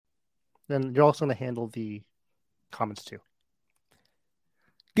Then you're also going to handle the comments too.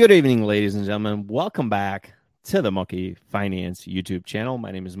 Good evening, ladies and gentlemen. Welcome back to the Monkey Finance YouTube channel.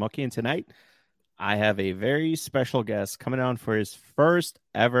 My name is Monkey, and tonight I have a very special guest coming on for his first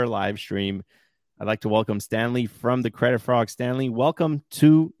ever live stream. I'd like to welcome Stanley from the Credit Frog. Stanley, welcome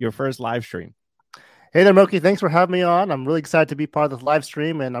to your first live stream. Hey there, Moki. Thanks for having me on. I'm really excited to be part of this live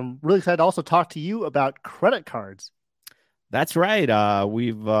stream, and I'm really excited to also talk to you about credit cards. That's right.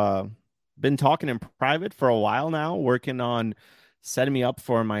 We've been talking in private for a while now, working on setting me up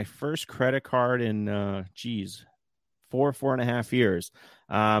for my first credit card in, 4.5 years.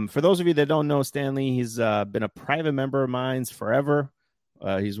 For those of you that don't know Stanley, he's been a private member of mine forever.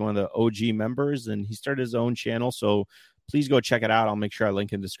 He's one of the OG members, and he started his own channel. So please go check it out. I'll make sure I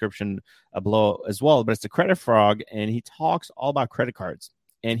link in the description below as well. But it's the Credit Frog, and he talks all about credit cards.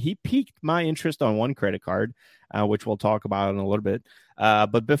 And he piqued my interest on one credit card, which we'll talk about in a little bit.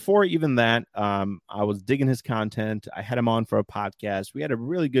 But before even that, I was digging his content. I had him on for a podcast. We had a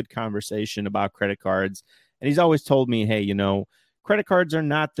really good conversation about credit cards. And he's always told me, hey, credit cards are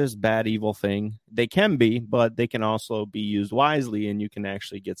not this bad, evil thing. They can be, but they can also be used wisely, and you can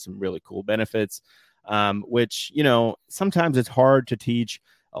actually get some really cool benefits, which, sometimes it's hard to teach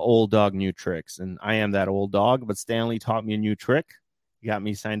old dog new tricks. And I am that old dog, but Stanley taught me a new trick. He got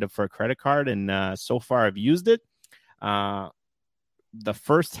me signed up for a credit card, and so far I've used it. The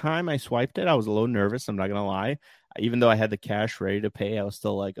first time I swiped it, I was a little nervous. I'm not going to lie. Even though I had the cash ready to pay, I was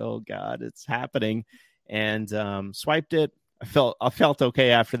still like, oh, God, it's happening. And swiped it. I felt okay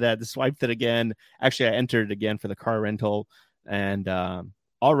after that. Swiped it again. Actually, I entered it again for the car rental, and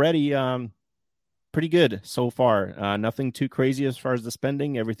already pretty good so far. Nothing too crazy as far as the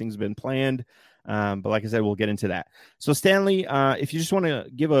spending. Everything's been planned. But like I said, we'll get into that. So Stanley, if you just want to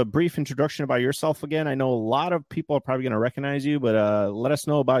give a brief introduction about yourself again, I know a lot of people are probably going to recognize you, but let us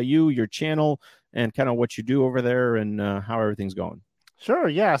know about you, your channel, and kind of what you do over there and how everything's going. Sure,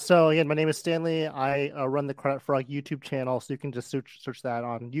 yeah. So again, my name is Stanley. I run the Credit Frog YouTube channel, so you can just search that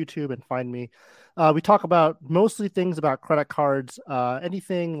on YouTube and find me. We talk about mostly things about credit cards,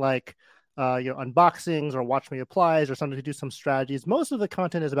 anything like unboxings or watch me applies or something to do some strategies. Most of the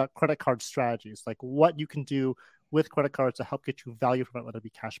content is about credit card strategies, like what you can do with credit cards to help get you value from it, whether it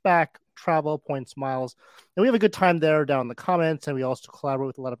be cash back, travel, points, miles. And we have a good time there down in the comments. And we also collaborate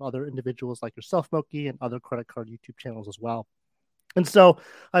with a lot of other individuals like yourself, Moki, and other credit card YouTube channels as well. And so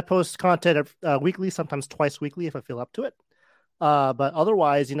I post content weekly, sometimes twice weekly if I feel up to it. But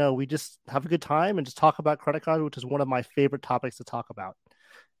otherwise, we just have a good time and just talk about credit cards, which is one of my favorite topics to talk about.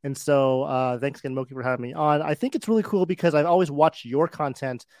 And so thanks again, Moki, for having me on. I think it's really cool because I've always watched your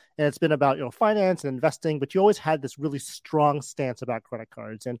content, and it's been about finance and investing, but you always had this really strong stance about credit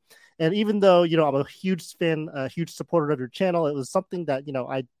cards. And even though I'm a huge fan, a huge supporter of your channel, it was something that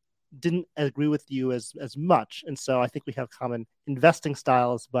I didn't agree with you as much. And so I think we have common investing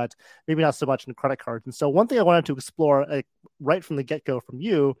styles, but maybe not so much in credit cards. And so one thing I wanted to explore right from the get-go from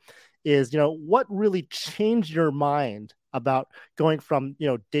you is, what really changed your mind about going from,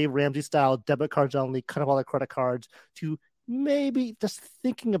 Dave Ramsey style debit cards only, cut off all the credit cards, to maybe just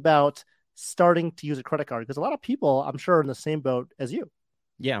thinking about starting to use a credit card? Because a lot of people, I'm sure, are in the same boat as you.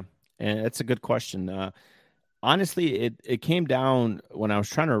 Yeah, and that's a good question. Honestly, it came down when I was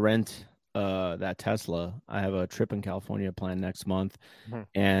trying to rent that Tesla. I have a trip in California planned next month,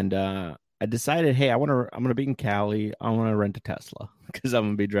 and I decided, hey, I'm gonna be in Cali. I want to rent a Tesla because I'm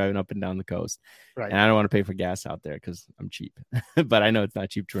gonna be driving up and down the coast, Right. and I don't want to pay for gas out there because I'm cheap. But I know it's not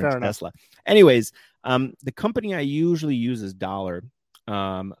cheap to rent Fair a enough. Tesla. Anyways, the company I usually use is Dollar.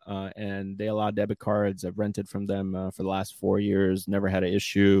 And they allow debit cards. I've rented from them for the last 4 years, never had an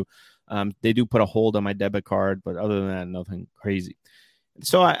issue. They do put a hold on my debit card, but other than that, nothing crazy.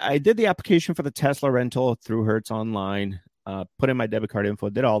 So I did the application for the Tesla rental through Hertz online, put in my debit card info,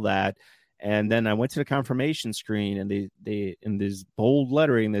 did all that. And then I went to the confirmation screen, and they in this bold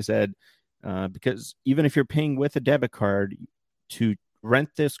lettering, they said, because even if you're paying with a debit card, to rent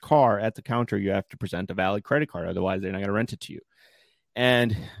this car at the counter, you have to present a valid credit card. Otherwise, they're not going to rent it to you.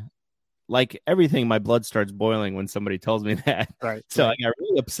 And like everything, my blood starts boiling when somebody tells me that. Right. So I got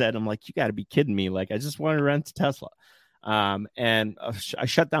really upset. I'm like, you got to be kidding me. Like, I just want to rent a Tesla. And I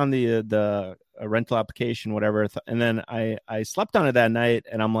shut down the rental application, whatever. And then I slept on it that night,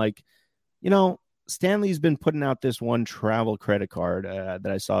 and I'm like, Stanley's been putting out this one travel credit card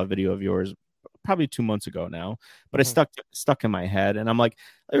that I saw a video of yours probably 2 months ago now, but it stuck in my head. And I'm like,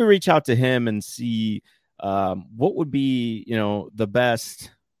 let me reach out to him and see what would be, the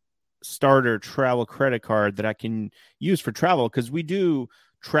best starter travel credit card that I can use for travel. Because we do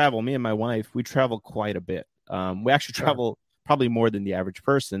travel, me and my wife, we travel quite a bit. We actually travel probably more than the average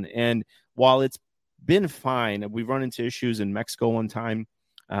person. And while it's been fine, we've run into issues in Mexico one time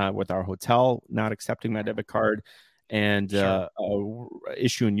with our hotel not accepting my debit card, and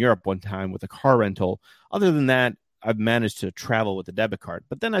issue in Europe one time with a car rental. Other than that, I've managed to travel with a debit card.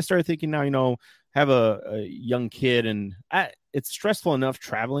 But then I started thinking, now, have a young kid, and it's stressful enough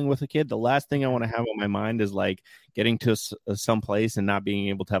traveling with a kid. The last thing I want to have on my mind is like getting to some place and not being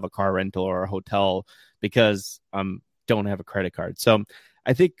able to have a car rental or a hotel because don't have a credit card. So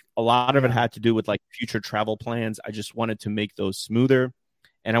I think a lot of it had to do with like future travel plans. I just wanted to make those smoother,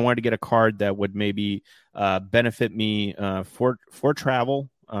 and I wanted to get a card that would maybe benefit me for travel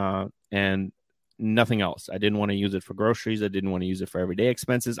and nothing else. I didn't want to use it for groceries. I didn't want to use it for everyday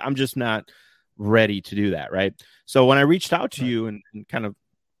expenses. I'm just not ready to do that, right? So when I reached out to you and kind of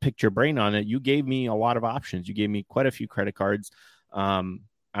picked your brain on it, you gave me a lot of options. You gave me quite a few credit cards. I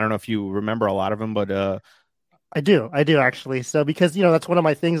don't know if you remember a lot of them, but I do actually. So because that's one of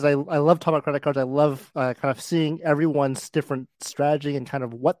my things. I love talking about credit cards. I love kind of seeing everyone's different strategy and kind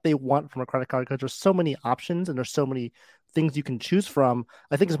of what they want from a credit card, because there's so many options and there's so many things you can choose from.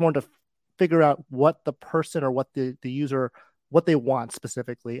 I think it's more to figure out what the person or what the user, what they want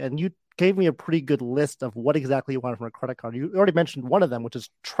specifically. And you gave me a pretty good list of what exactly you want from a credit card. You already mentioned one of them, which is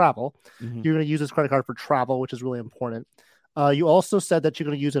travel. Mm-hmm. You're going to use this credit card for travel, which is really important. You also said that you're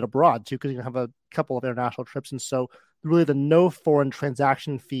going to use it abroad too, because you're going to have a couple of international trips. And so really the no foreign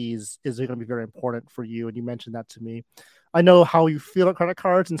transaction fees is going to be very important for you. And you mentioned that to me. I know how you feel about credit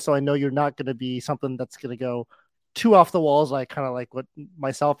cards. And so I know you're not going to be something that's going to go too off the walls, like kind of like what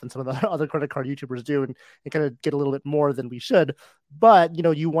myself and some of the other credit card YouTubers do, and kind of get a little bit more than we should. But,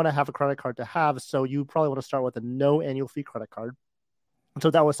 you want to have a credit card to have. So you probably want to start with a no annual fee credit card.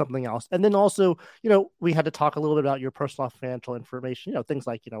 So that was something else. And then also, we had to talk a little bit about your personal financial information, things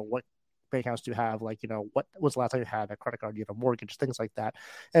like, what bank accounts do you have? Like, what was the last time you had a credit card? Do you have a mortgage? Things like that.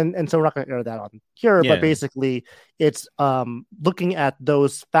 And so we're not going to air that on here, but basically it's looking at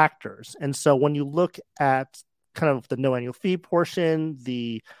those factors. And so when you look at kind of the no annual fee portion,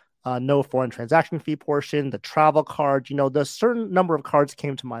 the no foreign transaction fee portion, the travel card, the certain number of cards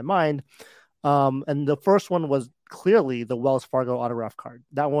came to my mind. And the first one was clearly the Wells Fargo autograph card.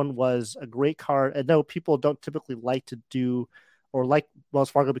 That one was a great card. I know people don't typically like to do or like Wells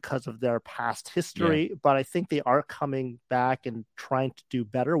Fargo because of their past history, but I think they are coming back and trying to do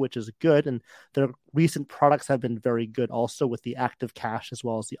better, which is good. And their recent products have been very good also, with the active cash as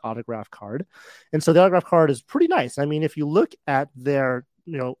well as the autograph card. And so the autograph card is pretty nice. I mean, if you look at their,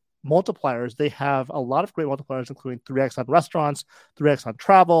 multipliers, they have a lot of great multipliers, including 3x on restaurants, 3x on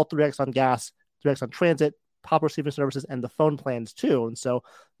travel, 3x on gas, 3x on transit, pop receiving services, and the phone plans too. And so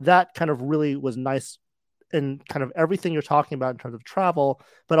that kind of really was nice in kind of everything you're talking about in terms of travel,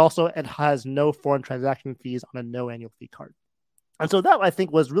 but also it has no foreign transaction fees on a no annual fee card. And so that, I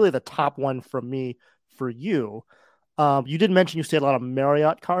think, was really the top one from me for you. You did mention you stayed at a lot of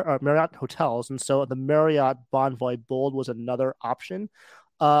Marriott hotels. And so the Marriott Bonvoy Bold was another option.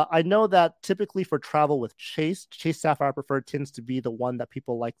 I know that typically for travel with Chase Sapphire Preferred tends to be the one that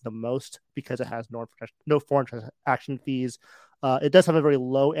people like the most because it has no foreign transaction fees. It does have a very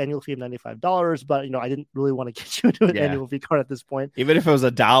low annual fee of $95, but I didn't really want to get you into an annual fee card at this point. Even if it was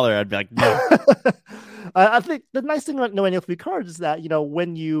 $1, I'd be like, no. I think the nice thing about no annual fee cards is that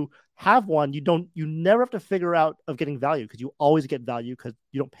when you have one, you never have to figure out of getting value, because you always get value because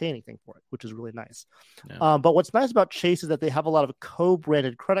you don't pay anything for it, which is really nice. Yeah. But what's nice about Chase is that they have a lot of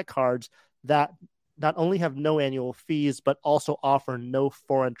co-branded credit cards that not only have no annual fees, but also offer no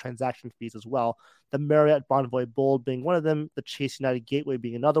foreign transaction fees as well. The Marriott Bonvoy Bold being one of them, the Chase United Gateway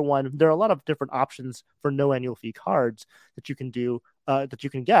being another one. There are a lot of different options for no annual fee cards that you can do, that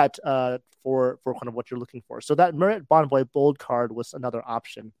you can get for kind of what you're looking for. So that Marriott Bonvoy Bold card was another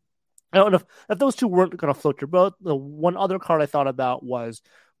option. I don't know if those two weren't going to float your boat. The one other card I thought about was,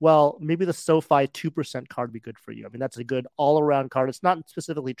 well, maybe the SoFi 2% card would be good for you. I mean, that's a good all-around card. It's not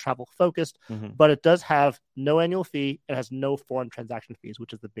specifically travel-focused, but it does have no annual fee. It has no foreign transaction fees,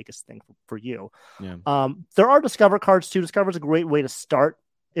 which is the biggest thing for you. Yeah. There are Discover cards, too. Discover is a great way to start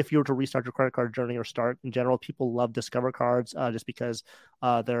if you were to restart your credit card journey or start in general. People love Discover cards just because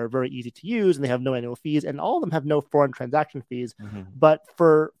they're very easy to use and they have no annual fees, and all of them have no foreign transaction fees. But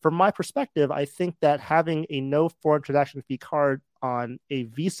from my perspective, I think that having a no foreign transaction fee card on a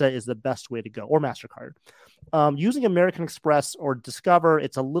Visa is the best way to go, or MasterCard. Using American Express or Discover,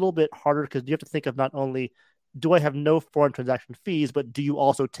 it's a little bit harder because you have to think of not only do I have no foreign transaction fees, but do you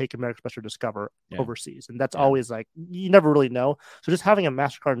also take American Express or Discover Yeah. overseas? And that's Yeah. always like, you never really know. So just having a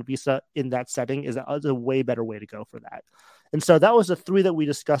MasterCard and Visa in that setting is a way better way to go for that. And so that was the three that we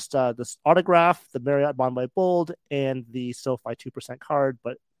discussed, this Autograph, the Marriott Bonvoy Bold, and the SoFi 2% card.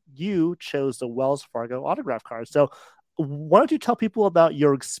 But you chose the Wells Fargo Autograph card. So why don't you tell people about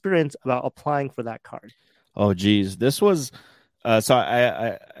your experience about applying for that card? Oh, geez. This was so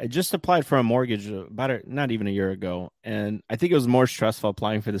I just applied for a mortgage about not even a year ago, and I think it was more stressful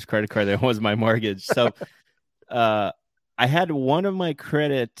applying for this credit card than it was my mortgage. So uh, I had one of my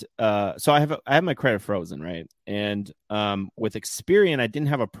credit. So I have my credit frozen, right? And with Experian, I didn't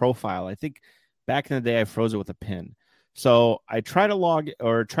have a profile. I think back in the day, I froze it with a pin. So I tried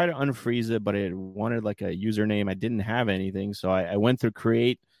to try to unfreeze it, but it wanted like a username. I didn't have anything, so I went through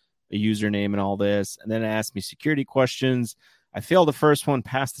create a username and all this, and then it asked me security questions. I failed the first one,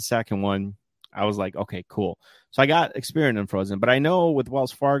 passed the second one. I was like, okay, cool. So I got Experian unfrozen, but I know with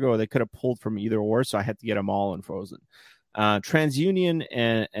Wells Fargo they could have pulled from either or, so I had to get them all unfrozen. TransUnion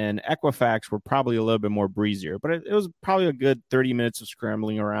and Equifax were probably a little bit more breezier, but it was probably a good 30 minutes of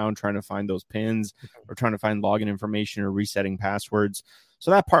scrambling around trying to find those pins or trying to find login information or resetting passwords.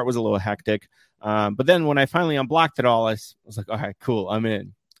 So that part was a little hectic. But then when I finally unblocked it all, I was like, all right, cool, I'm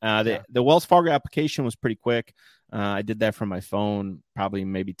in. The Wells Fargo application was pretty quick. I did that from my phone, probably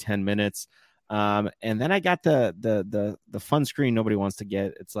maybe 10 minutes. And then I got the fun screen nobody wants to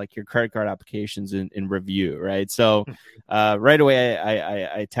get. It's like your credit card applications in review, right? So right away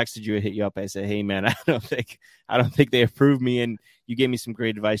I texted you, I hit you up. I said, hey man, I don't think they approved me, and you gave me some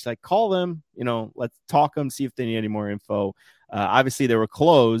great advice. Like, call them, let's talk them, see if they need any more info. Obviously they were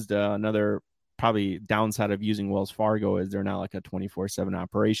closed. Another probably downside of using Wells Fargo is they're not like a 24/7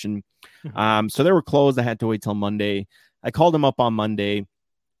 operation. So they were closed. I had to wait till Monday. I called them up on Monday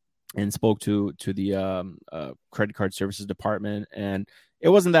and spoke to the credit card services department, and it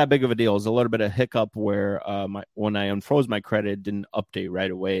wasn't that big of a deal. It was a little bit of hiccup where when I unfroze my credit, it didn't update right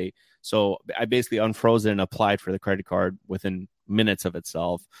away. So I basically unfroze it and applied for the credit card within minutes of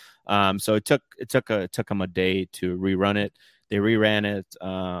itself. So it took them a day to rerun it. They reran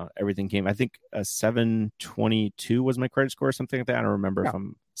it. Everything came. I think a 722 was my credit score, something like that. I don't remember if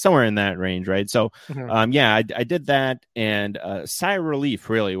I'm somewhere in that range, right? So, I did that, and sigh of relief,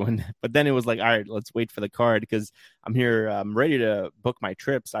 really. But then it was like, all right, let's wait for the card because I'm here. I'm ready to book my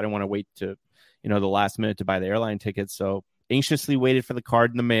trips. I don't want to wait to, the last minute to buy the airline tickets. So anxiously waited for the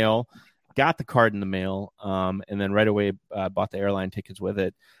card in the mail. Got the card in the mail, and then right away bought the airline tickets with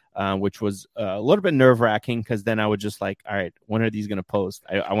it. Which was a little bit nerve wracking because then I would just like, all right, when are these going to post?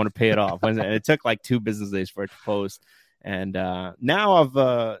 I want to pay it off. And it took like 2 business days for it to post. And now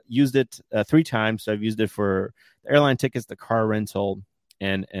I've used it 3 times. So I've used it for the airline tickets, the car rental,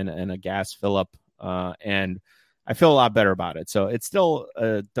 and a gas fill up. And I feel a lot better about it. So it still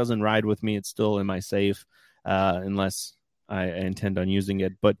doesn't ride with me. It's still in my safe unless I intend on using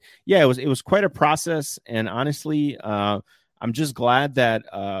it. But yeah, it was quite a process. And honestly, I'm just glad that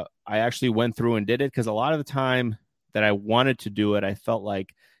I actually went through and did it, because a lot of the time that I wanted to do it, I felt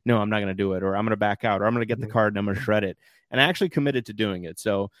like, no, I'm not going to do it, or I'm going to back out, or I'm going to get the card and I'm going to shred it. And I actually committed to doing it.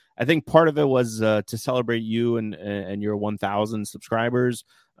 So I think part of it was to celebrate you and your 1,000 subscribers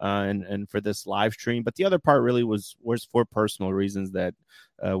and for this live stream. But the other part really was for personal reasons that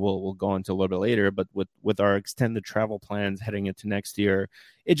we'll go into a little bit later. But with our extended travel plans heading into next year,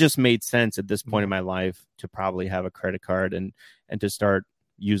 it just made sense at this point in my life to probably have a credit card and to start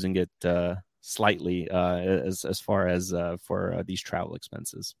using it slightly as far as for these travel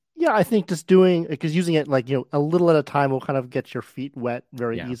expenses. Yeah, I think just because using it like, a little at a time will kind of get your feet wet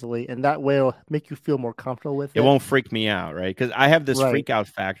very easily. And that way it'll make you feel more comfortable with it. It won't freak me out, right? Because I have this freak out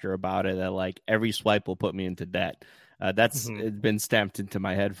factor about it that like every swipe will put me into debt. That's it's been stamped into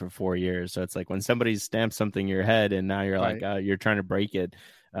my head for 4 years. So it's like when somebody stamps something in your head and now you're like, you're trying to break it.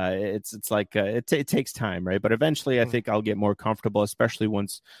 It's like it takes time, right? But eventually I think I'll get more comfortable, especially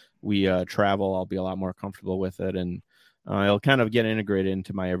once we travel. I'll be a lot more comfortable with it, and it'll kind of get integrated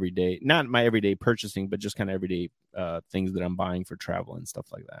into my everyday, not my everyday purchasing, but just kind of everyday things that I'm buying for travel and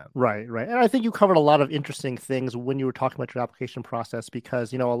stuff like that. Right. And I think you covered a lot of interesting things when you were talking about your application process,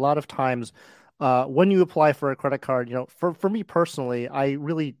 because, a lot of times when you apply for a credit card, for me personally, I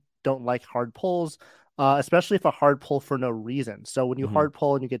really don't like hard pulls. Especially if a hard pull for no reason. So when you hard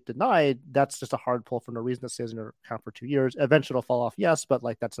pull and you get denied, that's just a hard pull for no reason that stays in your account for 2 years. Eventually it'll fall off, yes, but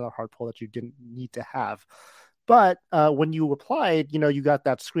like that's not a hard pull that you didn't need to have. But when you applied, you got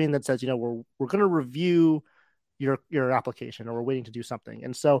that screen that says, we're going to review your application, or we're waiting to do something.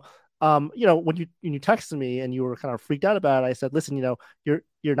 And so when you texted me and you were kind of freaked out about it, I said, listen, you're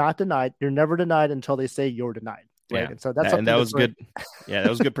not denied. You're never denied until they say you're denied. Right. Yeah. And so that's And something that was good. Yeah, that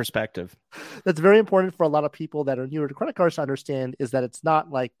was good perspective. that's very important for a lot of people that are newer to credit cards to understand, is that it's not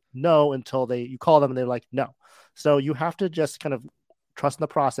like no until you call them and they're like no. So you have to just kind of trust in the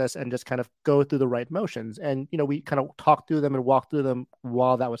process and just kind of go through the right motions. And we kind of talked through them and walked through them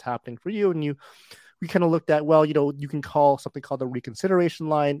while that was happening for you. And we kind of looked at, well, you can call something called the reconsideration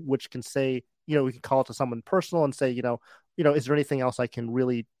line, which can say, we can call it to someone personal and say, is there anything else I can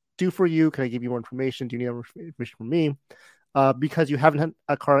really do for you? Can I give you more information? Do you need more information from me? Because you haven't had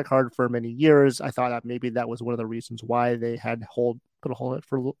a credit card for many years, I thought that maybe that was one of the reasons why they had put a hold on it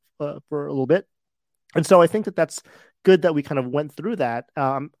for a little bit. And so I think that that's good that we kind of went through that.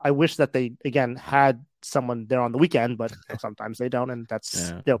 I wish that they, again, had someone there on the weekend, but sometimes they don't. And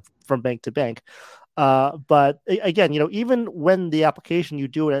that's, from bank to bank. But again, even when the application you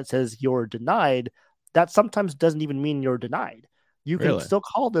do it, it says you're denied, that sometimes doesn't even mean you're denied. You can still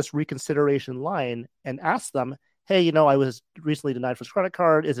call this reconsideration line and ask them, hey, I was recently denied for this credit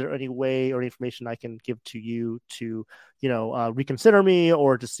card. Is there any way or information I can give to you to, reconsider me,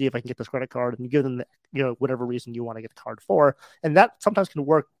 or to see if I can get this credit card? And you give them, whatever reason you want to get the card for. And that sometimes can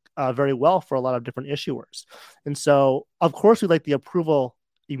work very well for a lot of different issuers. And so, of course, we like the approval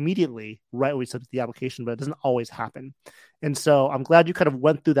immediately right when we submit the application, but it doesn't always happen. And so I'm glad you kind of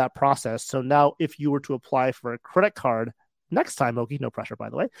went through that process. So now if you were to apply for a credit card next time, Oki, no pressure, by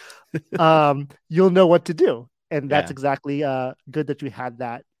the way, you'll know what to do. And that's exactly good that you had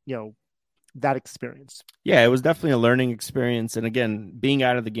that, that experience. Yeah, it was definitely a learning experience. And again, being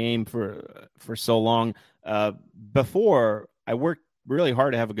out of the game for so long, before I worked really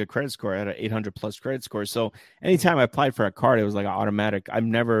hard to have a good credit score. I had an 800 plus credit score. So anytime I applied for a card, it was like automatic. I've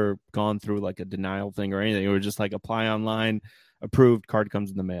never gone through like a denial thing or anything. It was just like apply online, approved, card comes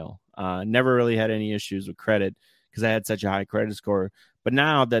in the mail. Never really had any issues with credit because I had such a high credit score. But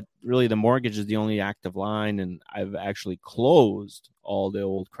now that really the mortgage is the only active line, and I've actually closed all the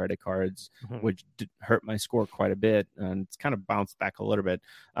old credit cards, which hurt my score quite a bit, and it's kind of bounced back a little bit.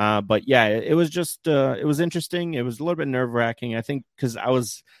 But yeah, it was just it was interesting. It was a little bit nerve wracking, I think, because I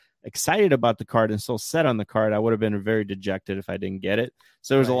was excited about the card and so set on the card. I would have been very dejected if I didn't get it.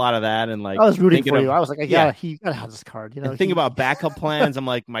 So there was a lot of that, and like I was rooting for you. I was like, he gotta have this card. And think about backup plans. I'm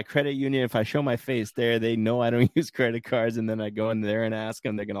like, my credit union, if I show my face there, they know I don't use credit cards, and then I go in there and ask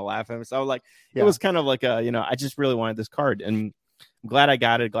them, they're gonna laugh at me. So I was like, it was kind of like I just really wanted this card, and I'm glad I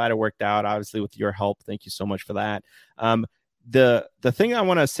got it. Glad it worked out. Obviously, with your help, thank you so much for that. The thing I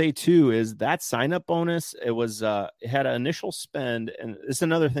want to say too is that sign up bonus. It was it had an initial spend, and it's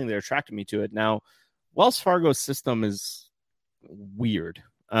another thing that attracted me to it. Now, Wells Fargo's system is weird.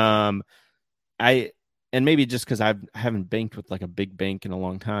 And maybe just because I haven't banked with like a big bank in a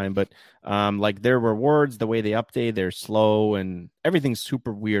long time, but like their rewards, the way they update, they're slow and everything's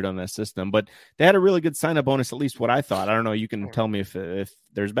super weird on that system. But they had a really good sign up bonus, at least what I thought. I don't know. You can tell me if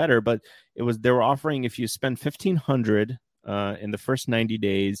there's better, but they were offering, if you spend $1,500 in the first 90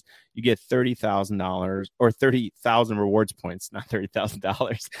 days, you get $30,000 or 30,000 rewards points, not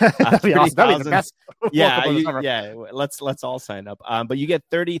 $30,000. That'd be awesome. That'd be the best. Yeah. Let's all sign up. But you get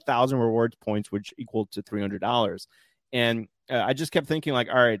 30,000 rewards points, which equal to $300. And I just kept thinking, like,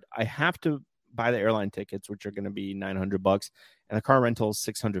 all right, I have to buy the airline tickets, which are going to be $900, and the car rental is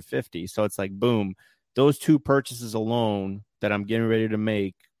 $650. So it's like, boom, those two purchases alone that I'm getting ready to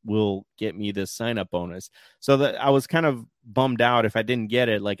make will get me this sign up bonus. So that I was kind of bummed out if I didn't get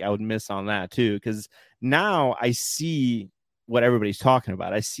it, like I would miss on that too. Cause now I see what everybody's talking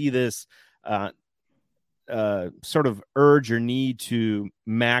about. I see this sort of urge or need to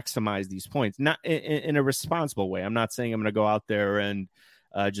maximize these points, not in a responsible way. I'm not saying I'm going to go out there and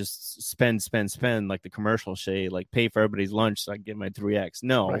just spend like the commercials say, like pay for everybody's lunch so I can get my 3X.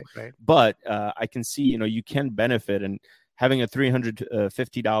 No, right. But I can see, you can benefit, and having a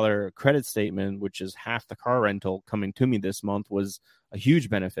 $350 credit statement, which is half the car rental coming to me this month, was a huge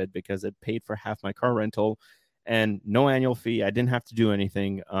benefit because it paid for half my car rental and no annual fee. I didn't have to do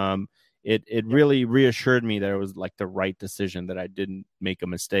anything. It really reassured me that it was like the right decision, that I didn't make a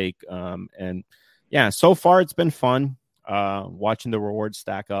mistake. And yeah, so far it's been fun. Watching the rewards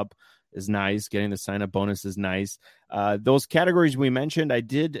stack up is nice. Getting the sign up bonus is nice. Those categories we mentioned, I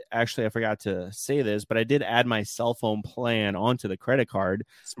forgot to say this, but I did add my cell phone plan onto the credit card.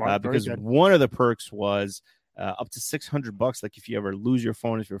 Smart, because one of the perks was up to $600. Like if you ever lose your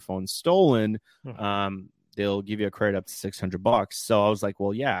phone, if your phone's stolen, they'll give you a credit up to $600. So I was like,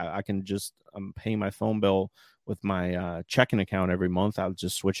 well, yeah, I'm paying my phone bill with my checking account every month. I'll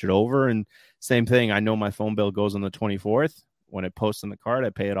just switch it over. And same thing. I know my phone bill goes on the 24th. when it posts on the card, I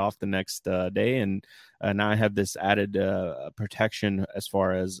pay it off the next day, and now I have this added protection as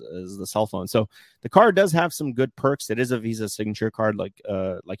far as the cell phone. So the card does have some good perks. It is a Visa signature card,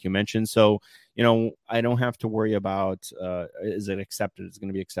 like you mentioned. So I don't have to worry about is it accepted. It's going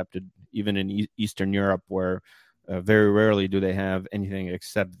to be accepted even in Eastern Europe, where very rarely do they have anything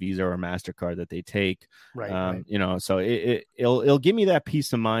except Visa or MasterCard that they take. Right. So it'll give me that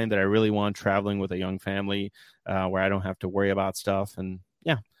peace of mind that I really want traveling with a young family, where I don't have to worry about stuff. And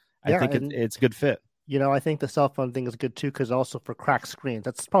I think it's a good fit. I think the cell phone thing is good too, because also for cracked screens,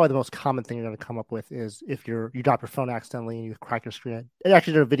 that's probably the most common thing you're going to come up with is if you drop your phone accidentally and you crack your screen. I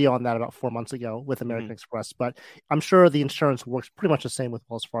actually did a video on that about 4 months ago with American Express, but I'm sure the insurance works pretty much the same with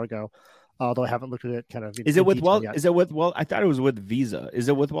Wells Fargo. Although I haven't looked at it kind of. Is it with I thought it was with Visa. Is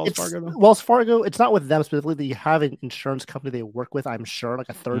it with Wells Fargo though? Wells Fargo, it's not with them specifically. You have an insurance company they work with, I'm sure, like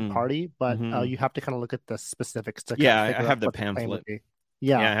a third party, but you have to kind of look at the specifics to I have the pamphlet.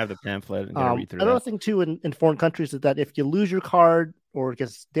 Yeah, I have the pamphlet. And read through another thing too in foreign countries is that if you lose your card or it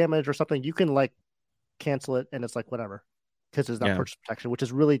gets damaged or something, you can like cancel it and it's like whatever, because there's that purchase protection, which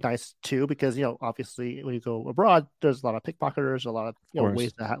is really nice too. Because obviously when you go abroad, there's a lot of pickpocketers, a lot of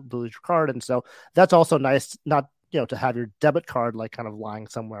ways to lose your card, and so that's also nice. Not to have your debit card like kind of lying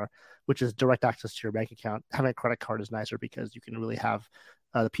somewhere, which is direct access to your bank account. Having a credit card is nicer because you can really have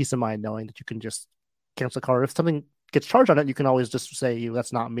the peace of mind knowing that you can just cancel the card if something gets charged on it. You can always just say,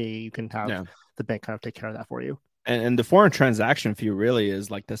 that's not me. You can have the bank kind of take care of that for you. And the foreign transaction fee really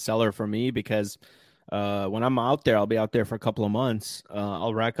is like the seller for me, because when I'm out there, I'll be out there for a couple of months.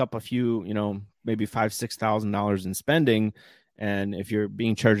 I'll rack up a few, maybe $5,000-$6,000 in spending. And if you're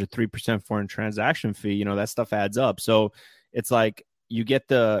being charged a 3% foreign transaction fee, that stuff adds up. So it's like you get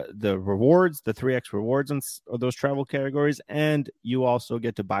the rewards, the 3x rewards on those travel categories, and you also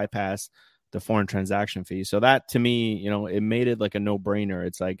get to bypass the foreign transaction fee. So that to me, it made it like a no-brainer.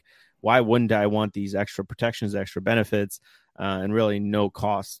 It's like, why wouldn't I want these extra protections, extra benefits, and really no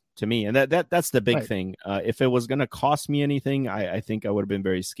cost to me? And that's the big thing. If it was going to cost me anything, I think I would have been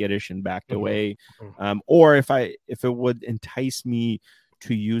very skittish and backed away. Or if it would entice me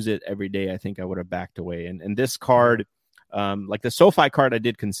to use it every day, I think I would have backed away. And this card, like the SoFi card, I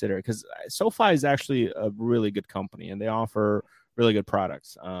did consider, because SoFi is actually a really good company and they offer really good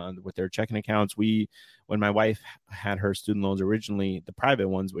products with their checking accounts. When my wife had her student loans originally, the private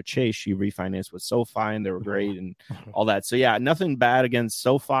ones with Chase, she refinanced with SoFi and they were great and all that. So nothing bad against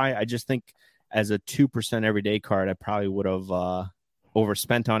SoFi. I just think as a 2% everyday card, I probably would have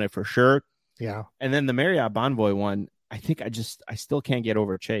overspent on it for sure. Yeah. And then the Marriott Bonvoy one, I think I still can't get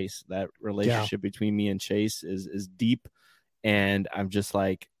over Chase. That relationship between me and Chase is deep. And I'm just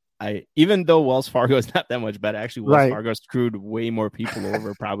like, even though Wells Fargo is not that much better, actually Wells Fargo screwed way more people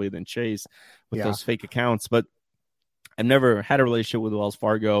over probably than Chase with those fake accounts. But I've never had a relationship with Wells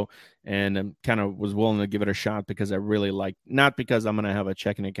Fargo, and I'm kind of was willing to give it a shot because I really like, not because I'm going to have a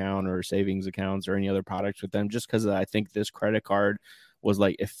checking account or savings accounts or any other products with them, just because I think this credit card was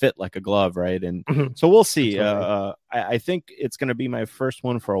like, it fit like a glove, right? And so we'll see. I think it's going to be my first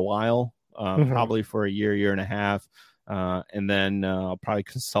one for a while, probably for a year and a half. And then I'll probably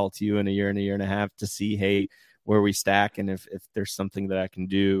consult you in a year and a half to see, hey, where we stack and if there's something that I can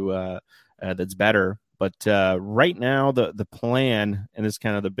do that's better. But right now, the plan, and this is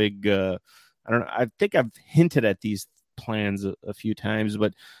kind of the big, I think I've hinted at these plans a few times,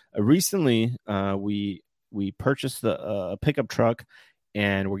 but recently we purchased a pickup truck,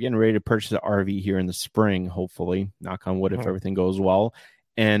 and we're getting ready to purchase an RV here in the spring, hopefully, knock on wood, if everything goes well.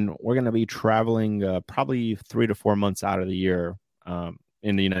 And we're going to be traveling probably 3 to 4 months out of the year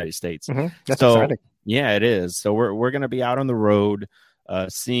in the United States. That's exciting. Yeah, it is. So we're going to be out on the road,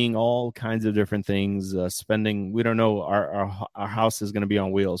 seeing all kinds of different things, spending. We don't know, our house is going to be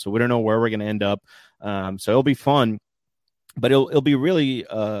on wheels, so we don't know where we're going to end up. So it'll be fun, but it'll be really,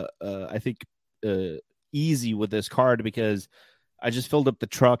 I think, easy with this card, because I just filled up the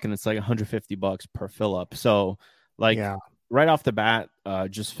truck and it's like $150 per fill up. So right off the bat,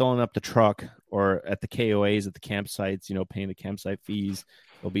 just filling up the truck or at the KOAs at the campsites, paying the campsite fees,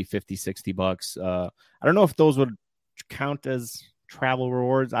 it'll be $50-$60. I don't know if those would count as travel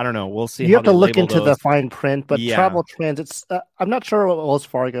rewards. I don't know. We'll see. You have to look into the fine print, but travel transits, I'm not sure about Wells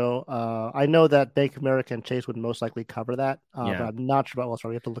Fargo. I know that Bank of America and Chase would most likely cover that, but I'm not sure about Wells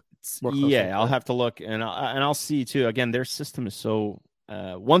Fargo. You have to look more closely. I'll have to look, and I'll see too. Again, their system is so.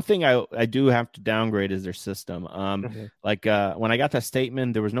 One thing I do have to downgrade is their system. Like when I got that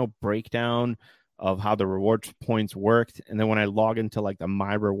statement, there was no breakdown of how the reward points worked, and then when I log into like the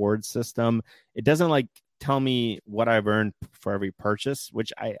My Rewards system, it doesn't like tell me what I've earned for every purchase,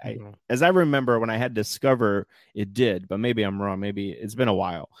 which Mm-hmm. as I remember when I had Discover, it did, but maybe I'm wrong. Maybe it's been a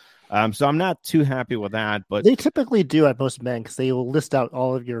while. So I'm not too happy with that, but They typically do at most banks. They will list out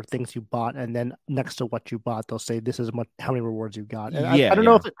all of your things you bought, and then next to what you bought, they'll say this is how many rewards you got. And I yeah, don't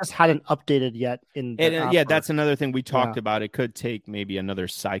know if it just hadn't updated yet in And the app. yeah, that's another thing we talked Yeah. about. It could take maybe another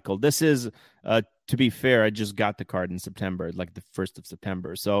cycle. This is, to be fair, I just got the card in September, like the 1st of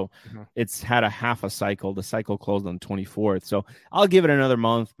September. So Mhm. it's had a half a cycle. The cycle closed on the 24th. So I'll give it another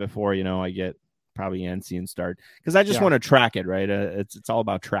month before, I get probably antsy and start, because I just Yeah. want to track it, right? It's all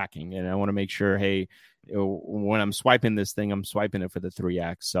about tracking, and I want to make sure, hey, when I'm swiping this thing, I'm swiping it for the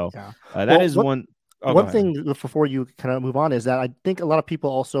 3x. So Yeah. that Well, is one. Oh, go one ahead. thing before you kind of move on is that I think a lot of people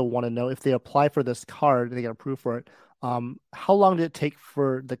also want to know if they apply for this card, they get approved for it. How long did it take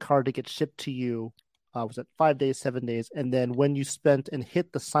for the card to get shipped to you? Was it 5 days, 7 days? And then when you spent and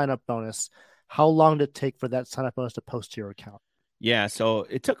hit the sign up bonus, how long did it take for that sign up bonus to post to your account? Yeah, so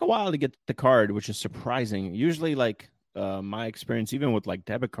it took a while to get the card, which is surprising. Usually, like my experience, even with like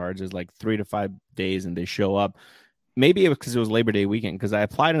debit cards, is like 3 to 5 days, and they show up. Maybe it was because it was Labor Day weekend. Because I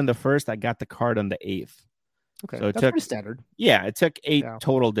applied on the 1st, I got the card on the 8th. Okay, So it that's took, pretty standard. yeah, it took 8 Yeah.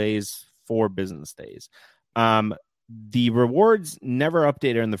 total days, 4 business days. The rewards never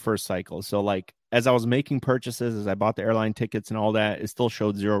updated in the first cycle. So like as I was making purchases, as I bought the airline tickets and all that, it still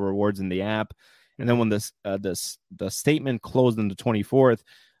showed 0 rewards in the app. And then when the statement closed on the 24th,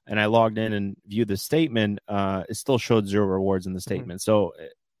 and I logged in and viewed the statement, it still showed 0 rewards in the statement. So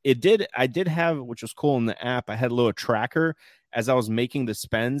I did have, which was cool in the app, I had a little tracker as I was making the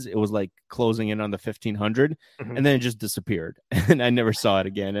spends. It was like closing in on the 1,500, and then it just disappeared, and I never saw it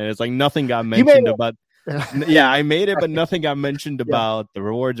again. And it's like nothing got You made mentioned about. it. Yeah, I made it, but nothing got mentioned Yeah. about the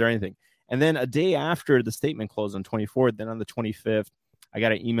rewards or anything. And then a day after the statement closed on 24th, then on the 25th, I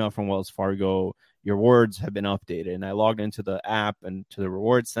got an email from Wells Fargo. Your rewards have been updated. And I logged into the app and to the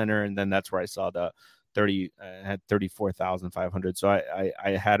reward center. And then that's where I saw the 30, had 34,500. So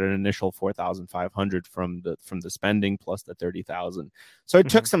I had an initial 4,500 from the spending plus the 30,000. So it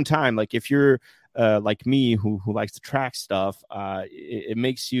took some time. Like if you're like me who likes to track stuff, it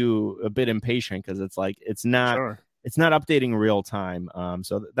makes you a bit impatient, because it's like it's not updating real time.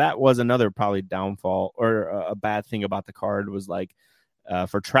 So that was another probably downfall or a bad thing about the card, was like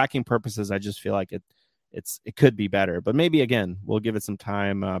for tracking purposes, I just feel like it could be better. But maybe again, we'll give it some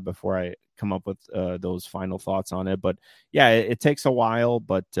time before I come up with those final thoughts on it. But yeah, it takes a while.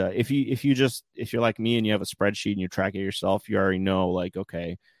 But if you're like me and you have a spreadsheet and you track it yourself, you already know, like,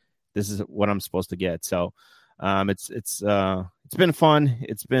 okay, this is what I'm supposed to get. So it's been fun.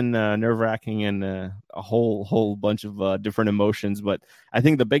 It's been nerve wracking and a whole bunch of different emotions. But I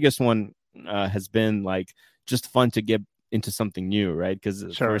think the biggest one has been like just fun to get into something new, right?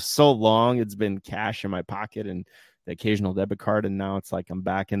 Because for so long it's been cash in my pocket and the occasional debit card, and now it's like I'm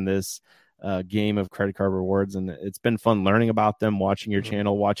back in this game of credit card rewards, and it's been fun learning about them, watching your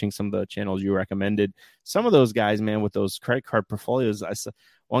channel, watching some of the channels you recommended. Some of those guys, man, with those credit card portfolios, I saw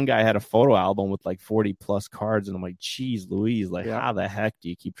one guy had a photo album with like 40 plus cards, and I'm like, geez Louise, like how the heck do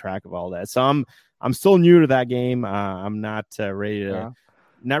you keep track of all that? So I'm still new to that game. I'm not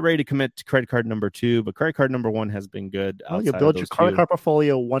ready to commit to credit card number 2, but credit card number 1 has been good. Well, you build your credit card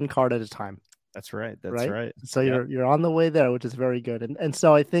portfolio one card at a time. That's right. That's right. So you're on the way there, which is very good. And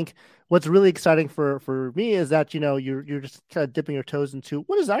so I think what's really exciting for me is that, you're just kind of dipping your toes into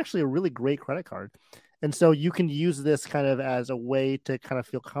what is actually a really great credit card. And so you can use this kind of as a way to kind of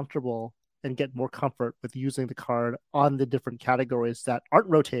feel comfortable and get more comfort with using the card on the different categories that aren't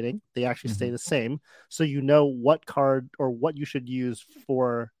rotating. They actually stay the same. So you know what card or what you should use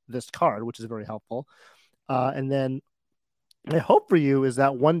for this card, which is very helpful. And then my hope for you is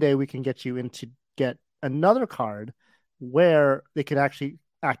that one day we can get you into get another card where they can actually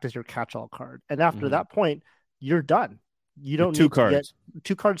act as your catch-all card. And after that point, you're done. You don't need to get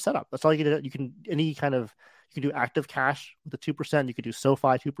 2 cards set up. That's all you can do. You can do active cash with the 2%. You could do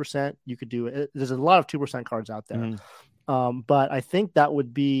SoFi 2%. You could do there's a lot of 2% cards out there. But I think that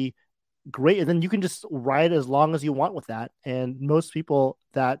would be great. And then you can just ride as long as you want with that. And most people,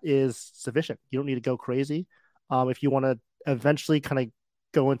 that is sufficient. You don't need to go crazy. If you want to eventually kind of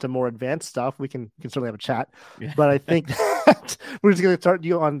go into more advanced stuff, we can certainly have a chat. But I think we're just going to start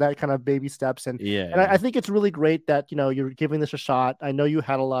you on that kind of baby steps. And Yeah. I think it's really great that, you're giving this a shot. I know you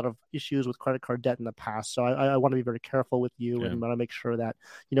had a lot of issues with credit card debt in the past. So I want to be very careful with you and want to make sure that,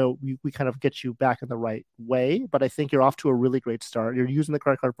 we kind of get you back in the right way. But I think you're off to a really great start. You're using the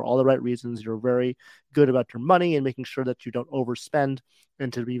credit card for all the right reasons. You're very good about your money and making sure that you don't overspend,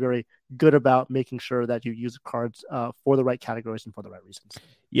 and to be very good about making sure that you use the cards for the right categories and for the right reasons.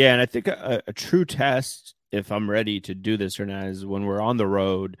 Yeah. And I think a true test, if I'm ready to do this or not, is when we're on the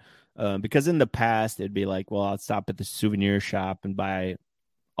road. Because in the past, it'd be like, well, I'll stop at the souvenir shop and buy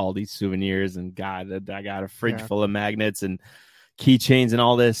all these souvenirs. And God, I got a fridge full of magnets and keychains and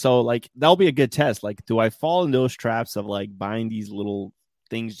all this. So like, that'll be a good test. Like, do I fall in those traps of like buying these little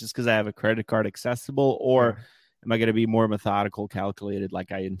things just because I have a credit card accessible, or am I going to be more methodical, calculated,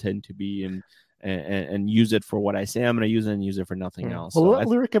 like I intend to be, and use it for what I say I'm going to use it, and use it for nothing else? Well, let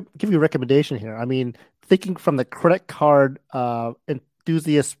me give you a recommendation here. I mean, thinking from the credit card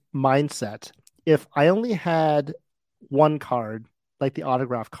enthusiast mindset, if I only had one card, like the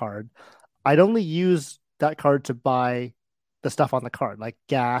autograph card, I'd only use that card to buy the stuff on the card, like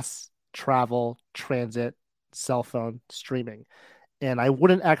gas, travel, transit, cell phone, streaming. And I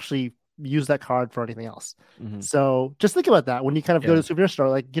wouldn't actually use that card for anything else. So just think about that when you kind of go to the souvenir store,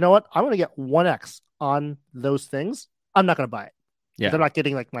 like, you know what, I'm going to get 1x on those things. I'm not going to buy it. They're not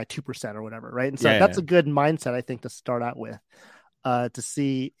getting like my 2% or whatever, right? And so that's a good mindset, I think, to start out with, to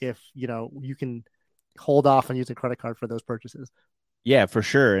see if you can hold off on using credit card for those purchases. Yeah, for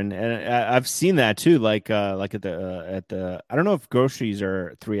sure, and I've seen that too. Like at the I don't know if groceries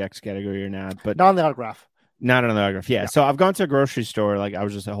are 3x category or not, but not on the autograph. Not on the autograph. Yeah. So I've gone to a grocery store. Like I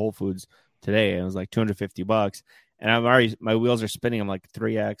was just at Whole Foods today, and it was like $250, and I'm already, my wheels are spinning. I'm like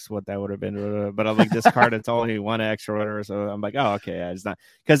 3x what that would have been, but I'm like, this card, it's only 1x or whatever. So I'm like, oh, okay, it's not,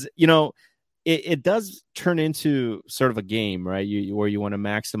 because it does turn into sort of a game, right? Where you want to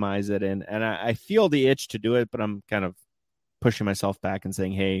maximize it, and I feel the itch to do it, but I'm kind of pushing myself back and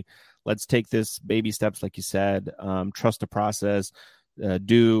saying, hey, let's take this baby steps, like you said. Trust the process.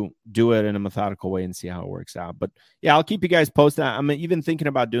 Do it in a methodical way and see how it works out. But yeah, I'll keep you guys posted. I'm even thinking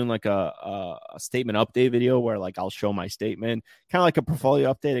about doing like a statement update video where like I'll show my statement, kind of like a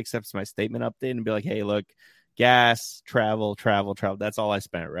portfolio update, except it's my statement update, and be like, hey, look, gas, travel. That's all I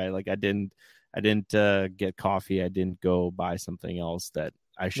spent, right? Like I didn't get coffee. I didn't go buy something else that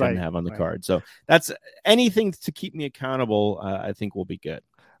I shouldn't have on the card. So that's anything to keep me accountable. I think will be good.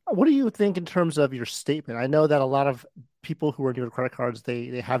 What do you think in terms of your statement? I know that a lot of people who are new to credit cards,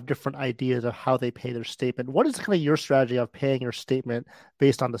 they have different ideas of how they pay their statement. What is kind of your strategy of paying your statement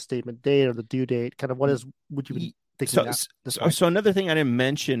based on the statement date or the due date? Kind of would you be thinking? So another thing I didn't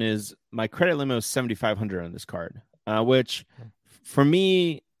mention is my credit limit was $7,500 on this card, which for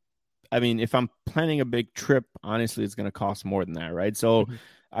me, I mean, if I'm planning a big trip, honestly, it's going to cost more than that, right? So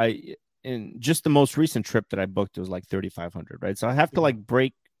in just the most recent trip that I booked, it was like $3,500, right? So I have to like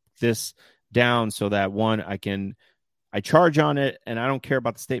break this down so that one, I charge on it and I don't care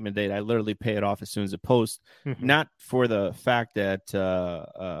about the statement date. I literally pay it off as soon as it posts, not for the fact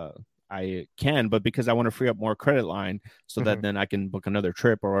that I can, but because I want to free up more credit line so that then I can book another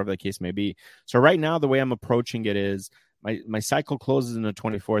trip or whatever the case may be. So right now, the way I'm approaching it is my cycle closes on the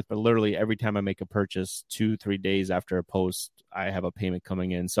 24th, but literally every time I make a purchase 2-3 days after a post, I have a payment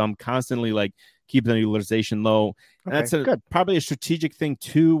coming in. So I'm constantly like keeping the utilization low. And that's probably a strategic thing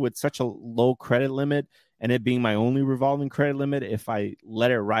too, with such a low credit limit and it being my only revolving credit limit. If I let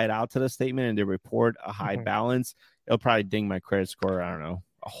it ride out to the statement and they report a high balance, it'll probably ding my credit score, I don't know,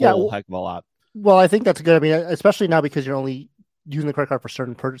 a whole heck of a lot. Well, I think that's good. I mean, especially now because you're only using the credit card for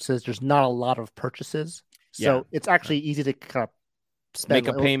certain purchases, there's not a lot of purchases. So it's actually easy to kind of make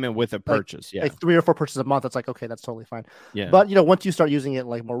a payment with a purchase. Like 3 or 4 purchases a month. It's like, okay, that's totally fine. Yeah. But, once you start using it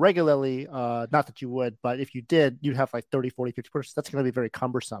like more regularly, not that you would, but if you did, you'd have like 30, 40, 50 purchases. That's going to be very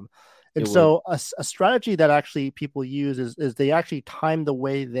cumbersome. And so a strategy that actually people use is they actually time the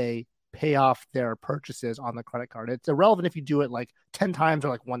way they pay off their purchases on the credit card. It's irrelevant if you do it like 10 times or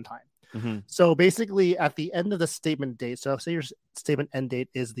like 1 time. So basically at the end of the statement date, so say your statement end date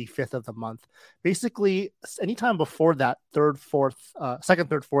is the 5th of the month, basically anytime before that, second,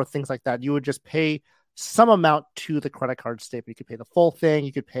 third, fourth, things like that, you would just pay some amount to the credit card statement. You could pay the full thing,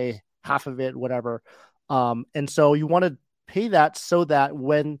 you could pay half of it, whatever. And so you want to pay that so that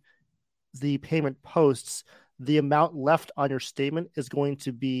when the payment posts, the amount left on your statement is going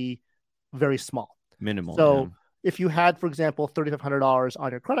to be very small. Minimal. So if you had, for example, $3,500 on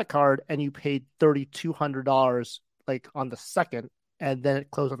your credit card and you paid $3,200 like on the 2nd and then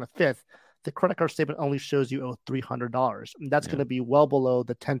it closed on the 5th, the credit card statement only shows you owe $300. And that's Yeah. going to be well below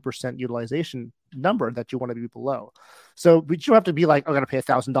the 10% utilization number that you want to be below. So but you don't have to be like, I'm going to pay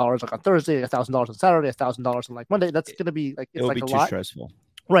 $1,000 like on Thursday, $1,000 on Saturday, $1,000 on like Monday. That's going to be like, it's It'll like be a too lot. stressful.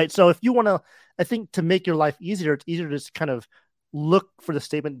 Right. So if you want to, I think to make your life easier, it's easier to just kind of look for the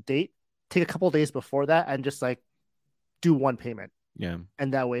statement date, take a couple of days before that, and just like do one payment. Yeah.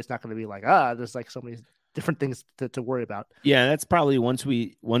 And that way it's not going to be like, there's like so many different things to worry about. Yeah, that's probably once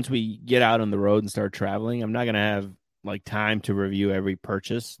we get out on the road and start traveling, I'm not gonna have like time to review every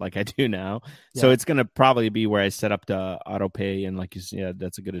purchase like I do now. So Yeah. it's gonna probably be where I set up the auto pay, and like you said,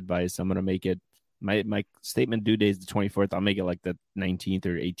 that's a good advice. I'm gonna make it my statement due date is the 24th. I'll make it like the 19th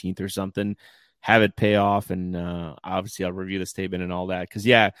or 18th or something. Have it pay off, and obviously I'll review the statement and all that. Because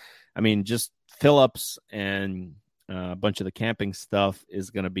yeah, I mean, just fill ups and a bunch of the camping stuff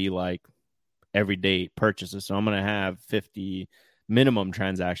is gonna be like everyday purchases. So I'm going to have 50 minimum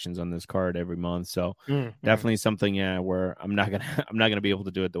transactions on this card every month. So definitely something, where I'm not going to be able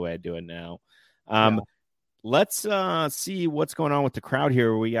to do it the way I do it now. Let's see what's going on with the crowd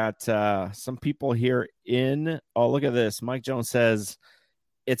here. We got some people here in. Oh, look at this. Mike Jones says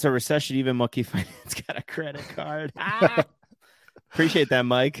it's a recession. Even Monkey Finance got a credit card. Appreciate that,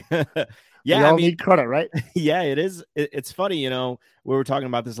 Mike. Yeah, I mean, need credit, right? Yeah, it is. It's funny, we were talking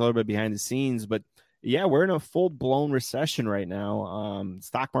about this a little bit behind the scenes, but yeah, we're in a full-blown recession right now.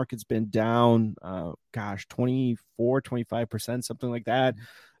 Stock market's been down, 24-25%, something like that.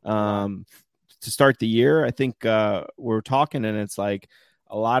 To start the year, I think we're talking, and it's like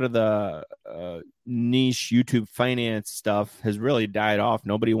a lot of the niche YouTube finance stuff has really died off.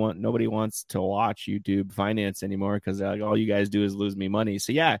 Nobody wants to watch YouTube finance anymore because like, all you guys do is lose me money.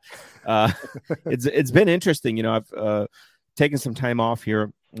 So yeah, it's been interesting. I've taken some time off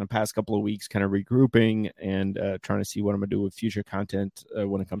here in the past couple of weeks, kind of regrouping and trying to see what I'm gonna do with future content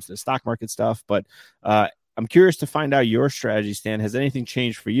when it comes to the stock market stuff. But I'm curious to find out your strategy, Stan. Has anything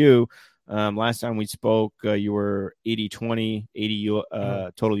changed for you? Last time we spoke, you were 80-20, 80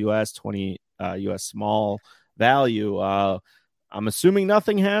 total US, 20 US small value. I'm assuming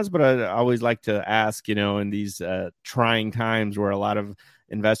nothing has, but I always like to ask, in these trying times where a lot of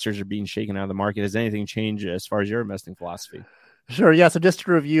investors are being shaken out of the market, has anything changed as far as your investing philosophy? Sure. Yeah. So just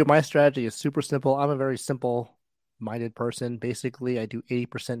to review, my strategy is super simple. I'm a very simple-minded person. Basically, I do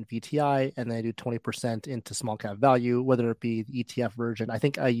 80% VTI and then I do 20% into small cap value, whether it be the ETF version. I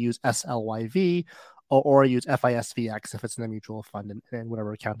think I use SLYV or I use FISVX if it's in a mutual fund and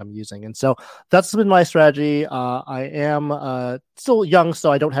whatever account I'm using. And so that's been my strategy. I am still young,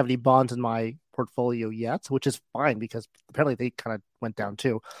 so I don't have any bonds in my portfolio yet, which is fine because apparently they kind of went down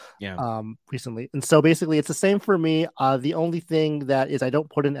too recently. And so basically it's the same for me. The only thing that is I don't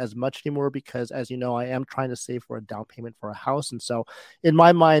put in as much anymore because, as you know, I am trying to save for a down payment for a house. And so in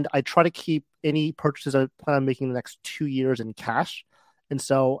my mind, I try to keep any purchases I plan on making in the next 2 years in cash. And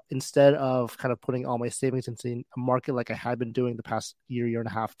so instead of kind of putting all my savings into a market like I had been doing the past year and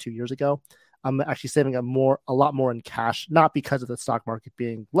a half, 2 years ago, I'm actually saving a lot more in cash, not because of the stock market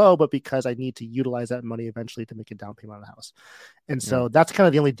being low, but because I need to utilize that money eventually to make a down payment on a house. And so that's kind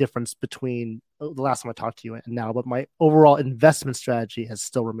of the only difference between the last time I talked to you and now, but my overall investment strategy has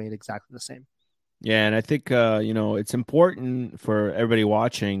still remained exactly the same. Yeah, and I think it's important for everybody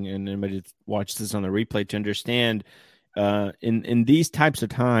watching and anybody that watches this on the replay to understand in these types of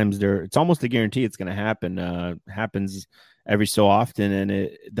times, it's almost a guarantee it's going to happen. Happens every so often, and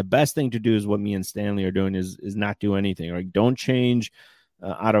the best thing to do is what me and Stanley are doing is not do anything. Like, don't change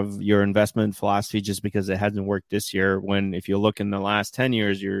out of your investment philosophy just because it hasn't worked this year. When if you look in the last 10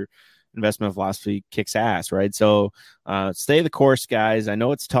 years, your investment philosophy kicks ass, right? So stay the course, guys. I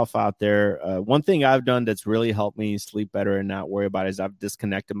know it's tough out there. One thing I've done that's really helped me sleep better and not worry about it is I've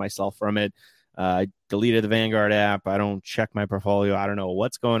disconnected myself from it. I deleted the Vanguard app. I don't check my portfolio. I don't know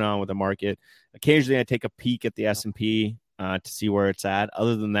what's going on with the market. Occasionally, I take a peek at the S&P to see where it's at.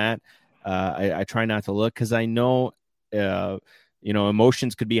 Other than that, I try not to look because I know,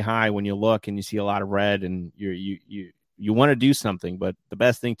 emotions could be high when you look and you see a lot of red and you want to do something, but the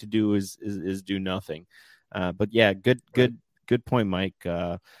best thing to do is do nothing. But yeah, good point, Mike.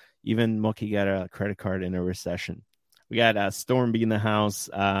 Even Mookie got a credit card in a recession. We got Storm B in the house.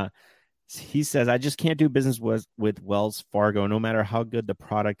 He says, I just can't do business with Wells Fargo. No matter how good the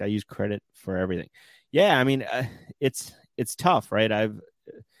product, I use credit for everything. Yeah, I mean, it's tough, right?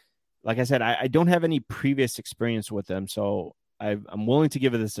 Like I said, I don't have any previous experience with them, so I'm willing to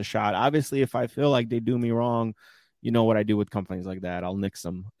give this a shot. Obviously, if I feel like they do me wrong, you know what I do with companies like that. I'll nix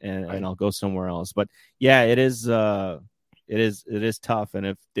them and I'll go somewhere else. But yeah, it is tough. And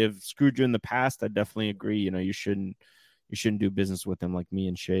if they've screwed you in the past, I definitely agree. You shouldn't do business with them like me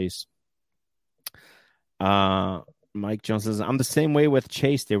and Chase. Uh, Mike Jones says, I'm the same way with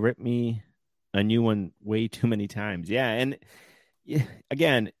Chase. They ripped me a new one way too many times. Yeah. And yeah,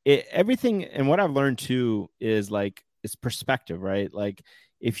 again, everything, and what I've learned too is like, it's perspective, right? Like,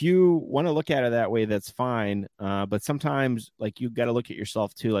 if you want to look at it that way, that's fine. But sometimes, like, you got to look at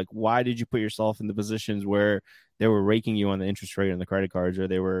yourself too. Like, why did you put yourself in the positions where they were raking you on the interest rate on the credit cards, or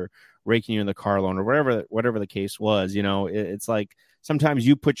they were raking you in the car loan, or whatever the case was? You know, it's like sometimes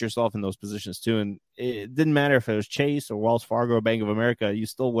you put yourself in those positions too, and it didn't matter if it was Chase or Wells Fargo or Bank of America. You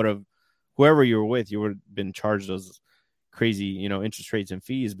still would have, whoever you were with, you would have been charged those crazy, interest rates and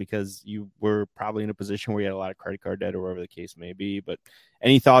fees because you were probably in a position where you had a lot of credit card debt or whatever the case may be. But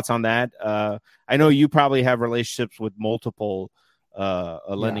any thoughts on that? I know you probably have relationships with multiple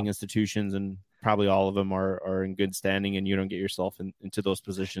lending institutions, and probably all of them are in good standing, and you don't get yourself into those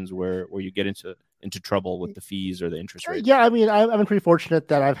positions where you get into trouble with the fees or the interest rate. Yeah, I mean, I've been pretty fortunate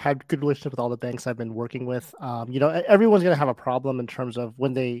that I've had good relationship with all the banks I've been working with. Everyone's going to have a problem in terms of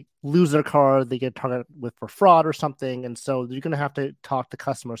when they lose their card, they get targeted with for fraud or something, and so you're going to have to talk to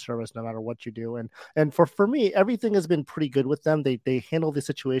customer service no matter what you do. And for me, everything has been pretty good with them. They handle the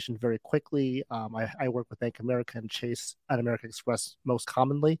situation very quickly. I work with Bank of America and Chase and American Express most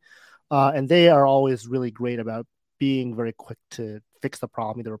commonly, and they are always really great about being very quick to fix the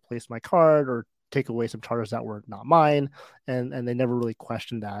problem, either replace my card or take away some charges that were not mine, and they never really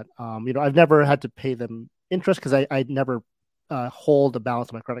questioned that. I've never had to pay them interest because I never hold a balance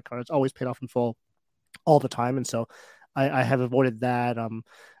on my credit card. It's always paid off in full all the time, and so I have avoided that.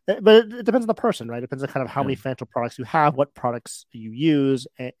 But it depends on the person, right? It depends on kind of how many financial products you have, what products you use,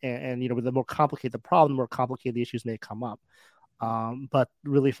 and the more complicated the problem, the more complicated the issues may come up. But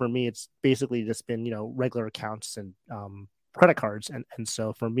really, for me, it's basically just been regular accounts and credit cards, and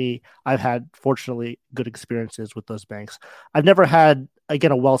so for me, I've had fortunately good experiences with those banks. I've never had,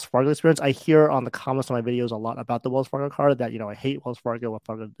 again, a Wells Fargo experience. I hear on the comments on my videos a lot about the Wells Fargo card, that I hate Wells Fargo. Wells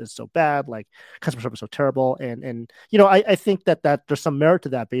Fargo is so bad, like customer service is so terrible, and I think that there's some merit to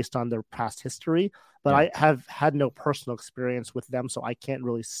that based on their past history, but I have had no personal experience with them, so I can't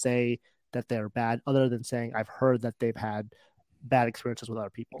really say that they're bad, other than saying I've heard that they've had bad experiences with other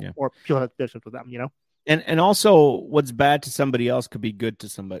people, or people have experiences with them. And also, what's bad to somebody else could be good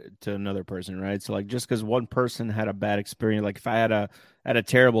to another person, right? So, like, just because one person had a bad experience, like if I had a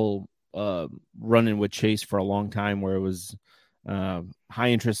terrible run-in with Chase for a long time, where it was high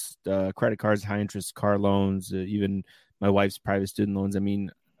interest credit cards, high interest car loans, even my wife's private student loans. I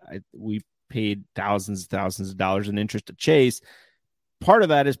mean, we paid thousands of dollars in interest to Chase. Part of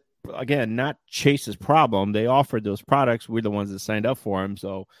that is, again, not Chase's problem. They offered those products. We're the ones that signed up for them,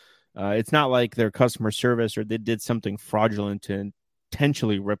 so. It's not like their customer service or they did something fraudulent to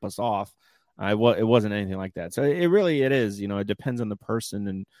intentionally rip us off. It wasn't anything like that. So it is, it depends on the person.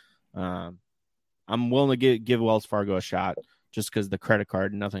 And I'm willing to give Wells Fargo a shot just because the credit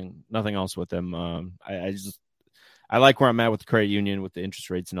card, nothing else with them. I like where I'm at with the credit union with the interest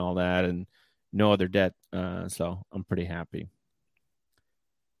rates and all that, and no other debt. So I'm pretty happy.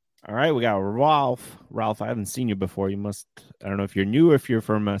 All right, we got Ralph. Ralph, I haven't seen you before. I don't know if you're new or if you're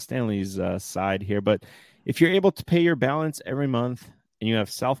from Stanley's side here, but if you're able to pay your balance every month and you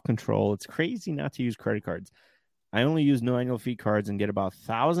have self-control, it's crazy not to use credit cards. I only use no annual fee cards and get about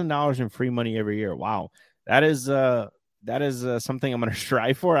 $1,000 in free money every year. Wow. That is something I'm going to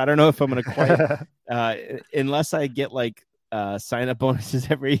strive for. I don't know if I'm going to quite, unless I get like sign-up bonuses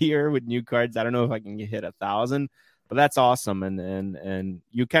every year with new cards. I don't know if I can hit 1,000. But that's awesome, and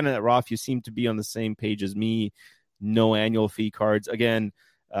you kind of, Rolf, you seem to be on the same page as me. No annual fee cards. Again,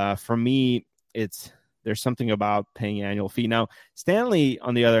 for me, there's something about paying annual fee. Now, Stanley,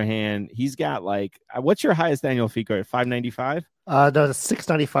 on the other hand, he's got like, what's your highest annual fee card? $595? The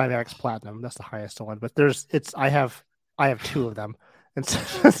 $695 Amex Platinum. That's the highest one. But I have two of them, and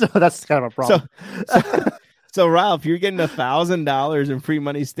so that's kind of a problem. So Ralph, you're getting $1,000 in free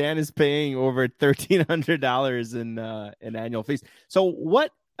money. Stan is paying over $1,300 in annual fees. So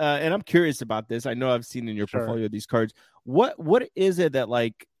what? And I'm curious about this. I know I've seen in your portfolio these cards. What is it that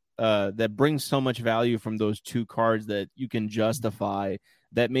that brings so much value from those two cards that you can justify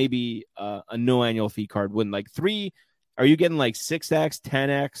that maybe a no annual fee card wouldn't? Like three, are you getting like 6x,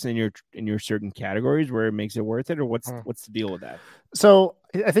 10x in your certain categories where it makes it worth it, or what's the deal with that? So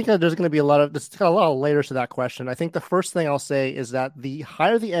I think that there's going to be a lot of layers to that question. I think the first thing I'll say is that the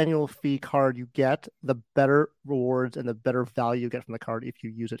higher the annual fee card you get, the better rewards and the better value you get from the card if you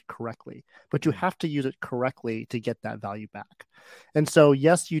use it correctly. But you have to use it correctly to get that value back. And so,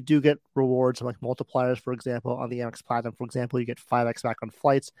 yes, you do get rewards like multipliers, for example, on the Amex Platinum. For example, you get 5x back on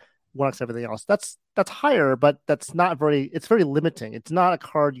flights. 1x everything else. That's higher, but it's very limiting. It's not a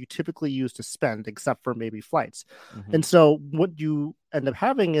card you typically use to spend except for maybe flights. Mm-hmm. And so what you end up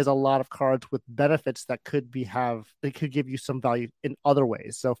having is a lot of cards with benefits that could give you some value in other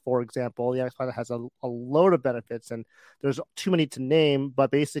ways. So for example, the Amex Platinum has a load of benefits, and there's too many to name,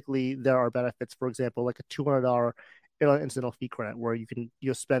 but basically there are benefits, for example, like a $200 airline incidental fee credit where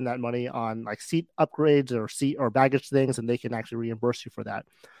you'll spend that money on like seat upgrades or seat or baggage things, and they can actually reimburse you for that.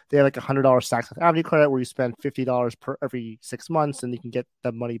 They have like $100 Saks Fifth Avenue credit where you spend $50 per every 6 months, and you can get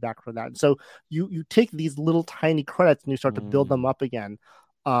the money back for that. And so you take these little tiny credits and you start to build them up again,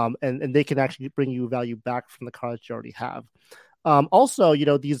 and they can actually bring you value back from the cards you already have. Also,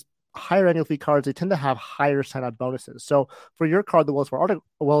 these higher annual fee cards, they tend to have higher sign-up bonuses. So for your card, the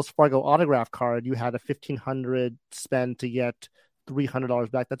Wells Fargo autograph card, you had a $1,500 spend to get $300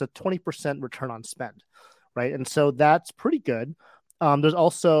 back. That's a 20% return on spend, right? And so that's pretty good. There's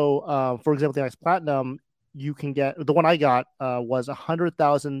also, for example, the Amex Platinum, you can get, the one I got was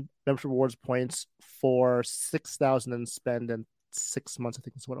 100,000 membership rewards points for 6,000 in spend in 6 months, I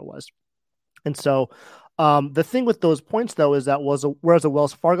think is what it was. And so the thing with those points, though, is that whereas the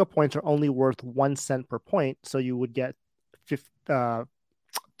Wells Fargo points are only worth 1 cent per point, so you would get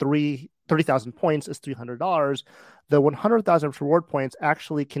 30,000 points is $300. The 100,000 reward points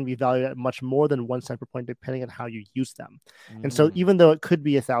actually can be valued at much more than 1 cent per point, depending on how you use them. And so even though it could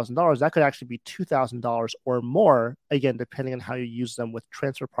be $1,000, that could actually be $2,000 or more, again, depending on how you use them with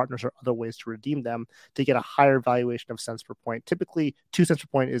transfer partners or other ways to redeem them to get a higher valuation of cents per point. Typically, 2 cents per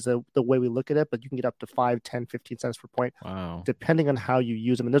point is the way we look at it, but you can get up to 5, 10, 15 cents per point, depending on how you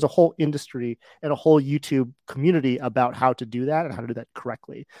use them. And there's a whole industry and a whole YouTube community about how to do that and how to do that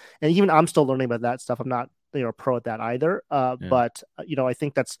correctly. And even I'm still learning about that stuff. I'm not pro at that either. But I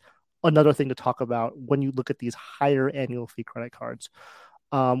think that's another thing to talk about when you look at these higher annual fee credit cards.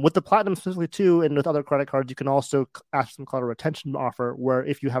 With the Platinum specifically too, and with other credit cards, you can also ask them called a retention offer, where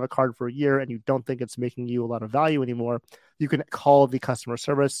if you have a card for a year and you don't think it's making you a lot of value anymore, you can call the customer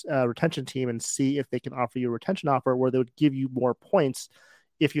service retention team and see if they can offer you a retention offer where they would give you more points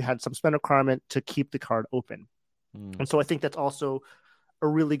if you had some spend requirement to keep the card open. And so I think that's also a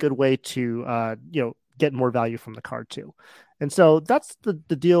really good way to get more value from the card too. And so that's the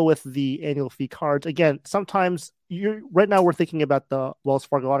deal with the annual fee cards. Again, sometimes right now we're thinking about the Wells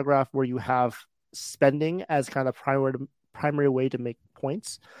Fargo autograph where you have spending as kind of primary way to make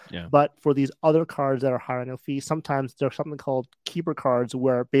points. But for these other cards that are higher annual fee, sometimes there's something called keeper cards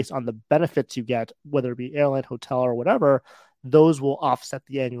where based on the benefits you get, whether it be airline, hotel, or whatever, those will offset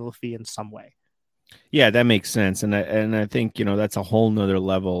the annual fee in some way. Yeah, that makes sense. And I think, that's a whole nother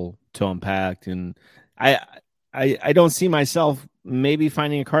level to unpack. And I don't see myself maybe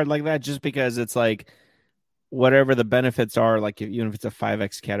finding a card like that, just because it's like whatever the benefits are, like even if it's a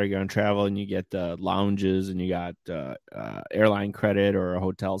 5X category on travel and you get lounges and you got airline credit or a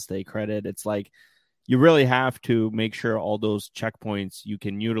hotel stay credit, it's like you really have to make sure all those checkpoints you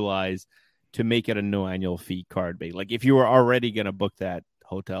can utilize to make it a no annual fee card. Like if you were already going to book that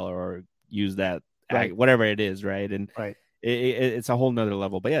hotel or use that, whatever it is, right? And it's a whole nother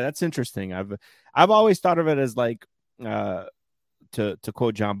level. But yeah, that's interesting. I've always thought of it as like, to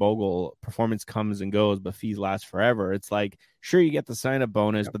quote John Bogle, performance comes and goes, but fees last forever. It's like, sure, you get the sign up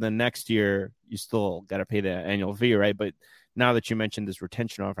bonus, but then next year you still got to pay the annual fee, right? But now that you mentioned this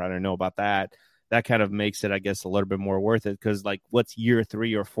retention offer, I don't know about that. That kind of makes it, I guess, a little bit more worth it, because like, what's year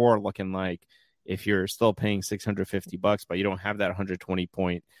 3 or 4 looking like if you're still paying $650, but you don't have that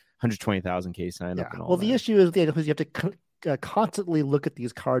 120,000 case sign up? And all well, that. the issue is you have to constantly look at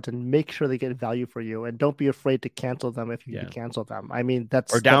these cards and make sure they get value for you, and don't be afraid to cancel them if you can cancel them. I mean,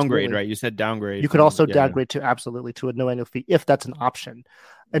 that's downgrade, really, right? You said downgrade. You could also downgrade to a no annual fee if that's an option.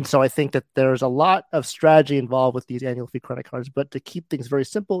 And so I think that there's a lot of strategy involved with these annual fee credit cards. But to keep things very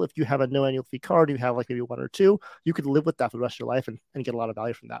simple, if you have a no annual fee card, you have like maybe 1 or 2, you could live with that for the rest of your life and get a lot of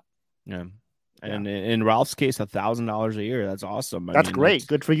value from that. Yeah. And in Ralph's case, $1,000 a year. That's awesome. That's great.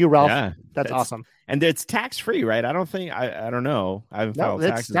 Good for you, Ralph. Yeah, that's awesome. And it's tax free, right? I don't think I don't know. I haven't filed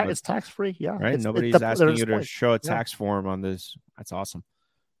taxes. It's tax free. Yeah. Right. Nobody's asking you to show a tax form on this. That's awesome.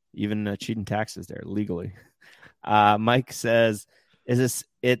 Even cheating taxes there legally. Mike says, "Is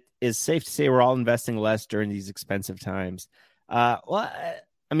safe to say we're all investing less during these expensive times?" Well,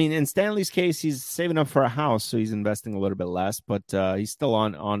 I mean, in Stanley's case, he's saving up for a house, so he's investing a little bit less, but he's still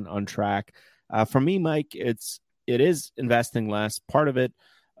on track. For me, Mike, it is investing less. Part of it,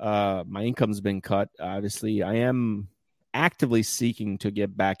 my income's been cut. Obviously, I am actively seeking to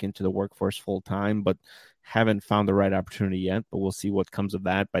get back into the workforce full time, but haven't found the right opportunity yet. But we'll see what comes of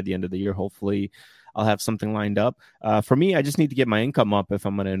that by the end of the year, hopefully. I'll have something lined up. For me, I just need to get my income up if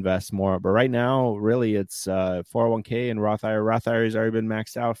I'm going to invest more. But right now, really, it's 401k and Roth IRA. Roth IRA has already been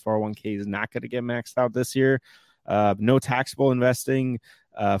maxed out. 401k is not going to get maxed out this year. No taxable investing.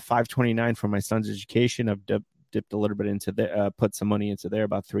 529 for my son's education. I've dipped a little bit into there, put some money into there,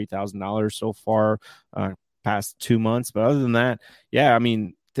 about $3,000 so far, past 2 months. But other than that, yeah, I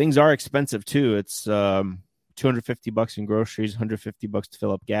mean, things are expensive too. It's $250 in groceries, $150 to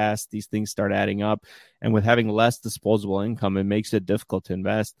fill up gas. These things start adding up. And with having less disposable income, it makes it difficult to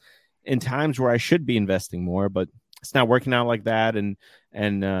invest in times where I should be investing more, but it's not working out like that. And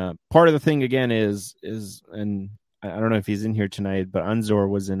part of the thing again is, and I don't know if he's in here tonight, but Anzor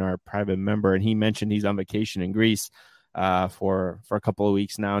was in our private member, and he mentioned he's on vacation in Greece for a couple of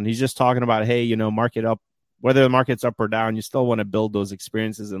weeks now. And he's just talking about, hey, you know, market up, whether the market's up or down, you still want to build those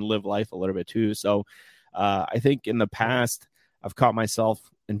experiences and live life a little bit too. So I think in the past, I've caught myself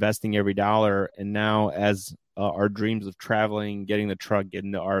investing every dollar. And now as our dreams of traveling, getting the truck,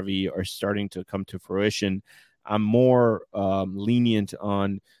 getting the RV are starting to come to fruition, I'm more lenient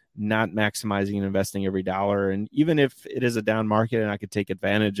on not maximizing and investing every dollar. And even if it is a down market and I could take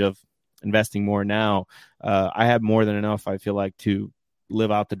advantage of investing more now, I have more than enough, I feel like, to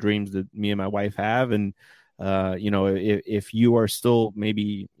live out the dreams that me and my wife have. And, you know, if you are still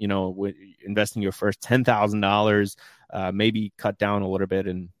maybe, you know, investing your first $10,000, maybe cut down a little bit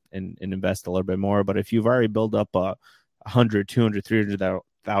and invest a little bit more. But if you've already built up a $100, $200,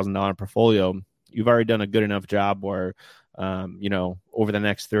 $300,000 portfolio, you've already done a good enough job where, you know, over the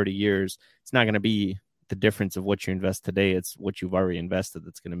next 30 years, it's not going to be the difference of what you invest today. It's what you've already invested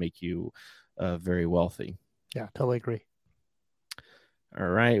that's going to make you very wealthy. Yeah, totally agree. All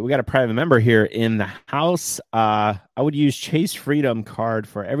right. We got a private member here in the house. I would use Chase Freedom card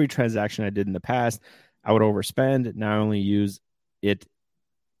for every transaction I did in the past. I would overspend. Now I only use it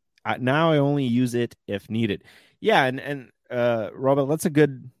if needed. Yeah. And Robert, that's a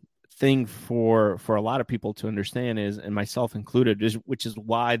good thing for a lot of people to understand is, and myself included, which is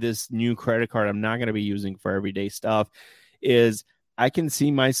why this new credit card I'm not going to be using for everyday stuff is I can see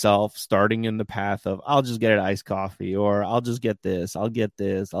myself starting in the path of I'll just get an iced coffee, or I'll just get this, I'll get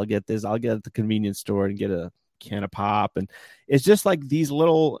this, I'll get this, I'll get at the convenience store and get a can of pop. And it's just like these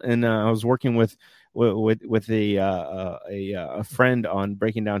little, and I was working with a friend on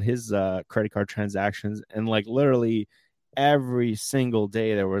breaking down his credit card transactions, and like literally every single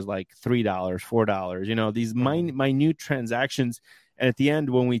day there was like $3, $4, you know, these minute transactions. And at the end,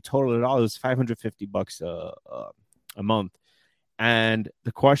 when we totaled it all, it was $550 a month. And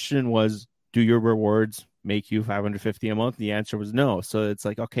the question was, do your rewards make you $550 a month? The answer was no. So it's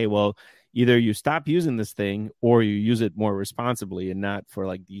like, okay, well, either you stop using this thing or you use it more responsibly and not for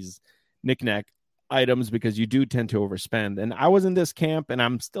like these knickknack items, because you do tend to overspend. And I was in this camp, and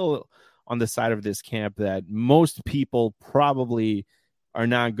I'm still on the side of this camp, that most people probably are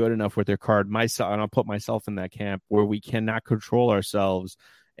not good enough with their card. Myself, and I'll put myself in that camp, where we cannot control ourselves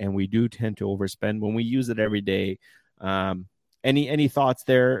and we do tend to overspend when we use it every day. Any thoughts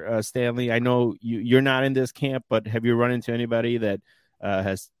there, Stanley? I know you're not in this camp, but have you run into anybody that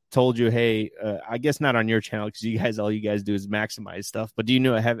has told you, hey, I guess not on your channel, because all you guys do is maximize stuff, but do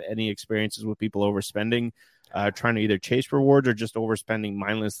you have any experiences with people overspending, trying to either chase rewards or just overspending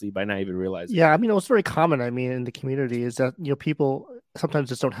mindlessly by not even realizing? Yeah, I mean, it's very common. I mean, in the community is that, you know, people sometimes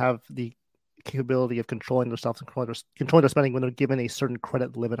just don't have the capability of controlling themselves and controlling their spending when they're given a certain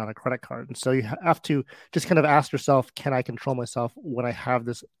credit limit on a credit card. And so you have to just kind of ask yourself, can I control myself when I have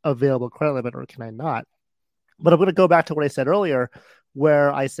this available credit limit, or can I not? But I'm going to go back to what I said earlier,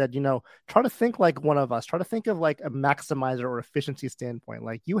 where I said, you know, try to think like one of us. Try to think of like a maximizer or efficiency standpoint.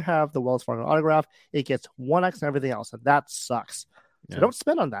 Like, you have the Wells Fargo autograph, it gets 1x and everything else, and that sucks. So don't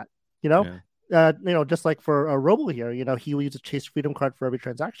spend on that, you know? Yeah. You know, just like for a Robo here, you know, he will use a Chase Freedom card for every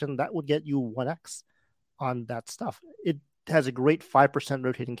transaction. That would get you 1x on that stuff. It has a great 5%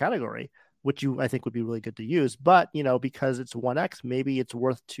 rotating category, which I think would be really good to use. But, you know, because it's 1x, maybe it's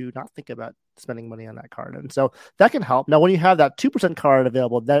worth to not think about spending money on that card. And so that can help. Now, when you have that 2% card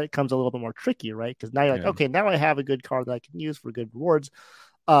available, then it becomes a little bit more tricky, right? Because now you're like, okay, now I have a good card that I can use for good rewards.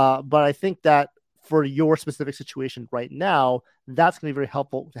 But I think that for your specific situation right now, that's going to be very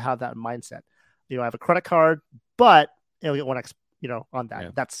helpful to have that mindset. You know, I have a credit card, but it'll get 1x, you know, on that. Yeah.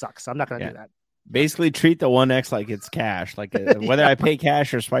 That sucks. I'm not going to do that. Basically, treat the 1x like it's cash. Like whether I pay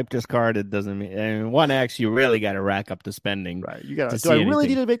cash or swipe this card, it doesn't mean. And 1x, you really got to rack up the spending. Right. You got to. Do I really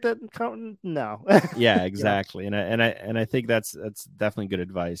need to make that count? No. Yeah, exactly. Yeah. And I think that's definitely good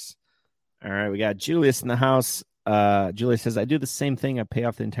advice. All right, we got Julius in the house. Julius says, I do the same thing. I pay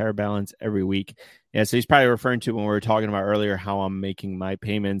off the entire balance every week. Yeah, so he's probably referring to when we were talking about earlier how I'm making my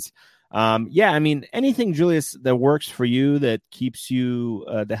payments. Yeah, I mean, anything, Julius, that works for you, that keeps you,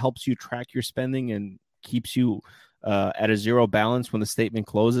 that helps you track your spending and keeps you at a zero balance when the statement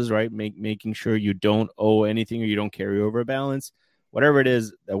closes, right? Making sure you don't owe anything or you don't carry over a balance. Whatever it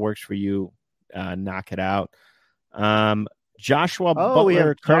is that works for you, knock it out. Joshua Oh, we have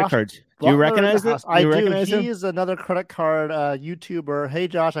Butler credit Josh cards. Do you Butler in the recognize it? house. Do I you do. recognize He him? is another credit card YouTuber. Hey,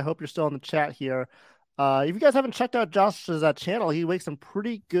 Josh, I hope you're still in the chat here. If you guys haven't checked out Josh's channel, he makes some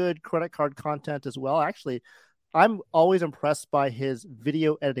pretty good credit card content as well. Actually, I'm always impressed by his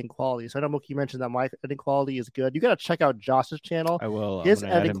video editing quality. So I know Mookie mentioned that my editing quality is good. You got to check out Josh's channel. I will. I'm His going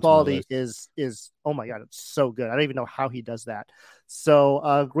to add editing him to my quality list. is oh my god, it's so good. I don't even know how he does that.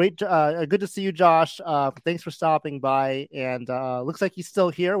 So great, good to see you, Josh. Thanks for stopping by, and looks like he's still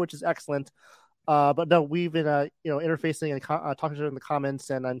here, which is excellent. But no, we've been interfacing and talking to him in the comments,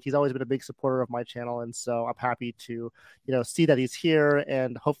 and he's always been a big supporter of my channel, and so I'm happy to see that he's here,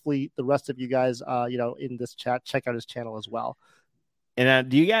 and hopefully the rest of you guys in this chat check out his channel as well. And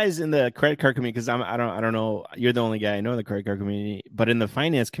do you guys in the credit card community? Because I don't know. You're the only guy I know in the credit card community, but in the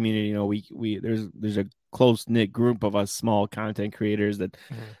finance community, we there's a close knit group of us small content creators that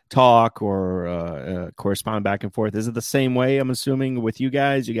talk or correspond back and forth. Is it the same way? I'm assuming with you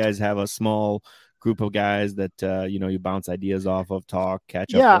guys. You guys have a small group of guys that you bounce ideas off of, talk,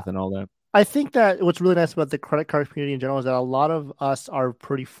 catch up with, and all that. I think that what's really nice about the credit card community in general is that a lot of us are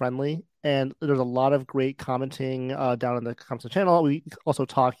pretty friendly, and there's a lot of great commenting down in the comments channel. We also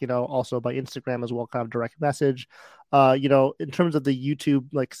talk, also by Instagram as well, kind of direct message. In terms of the YouTube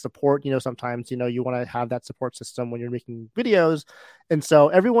support, sometimes you want to have that support system when you're making videos, and so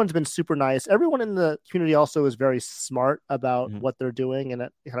everyone's been super nice. Everyone in the community also is very smart about what they're doing and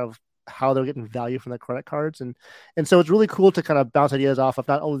kind of how they're getting value from the credit cards, and so it's really cool to kind of bounce ideas off of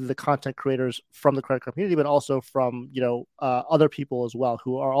not only the content creators from the credit card community, but also from other people as well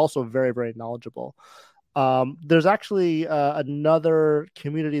who are also very, very knowledgeable. There's actually another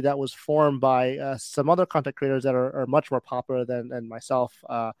community that was formed by some other content creators that are much more popular than myself.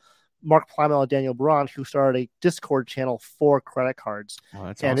 Mark Plymel and Daniel Braun, who started a Discord channel for credit cards. Oh,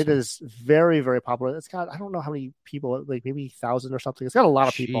 that's and awesome. It is very, very popular. It's got, I don't know how many people, like maybe 1,000 or something. It's got a lot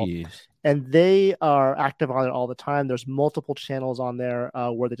of people. And they are active on it all the time. There's multiple channels on there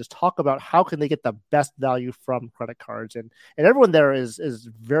where they just talk about how can they get the best value from credit cards. And everyone there is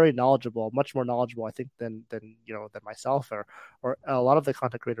very knowledgeable, much more knowledgeable, I think, than myself or a lot of the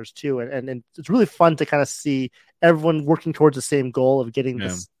content creators too. And it's really fun to kind of see everyone working towards the same goal of getting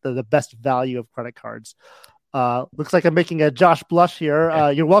the best value of credit cards. Looks like I'm making a Josh blush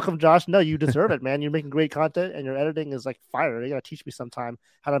here. You're welcome, Josh. No, you deserve it, man. You're making great content and your editing is like fire. You gotta teach me sometime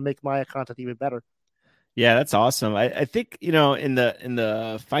how to make my content even better. Yeah, that's awesome. I think in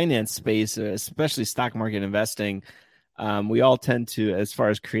the finance space, especially stock market investing, we all tend to, as far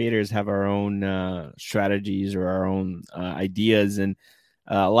as creators, have our own strategies or our own ideas. And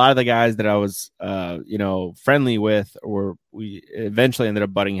a lot of the guys that I was, friendly with, or we eventually ended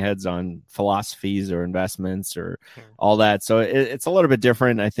up butting heads on philosophies or investments or all that. So it's a little bit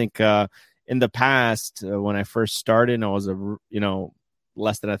different. I think in the past, when I first started, I was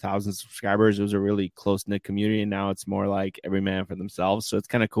less than 1,000 subscribers. It was a really close knit community, and now it's more like every man for themselves. So it's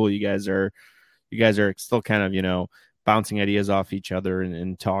kind of cool. You guys are still kind of bouncing ideas off each other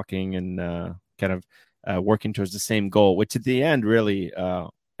and talking and kind of working towards the same goal, which at the end, really,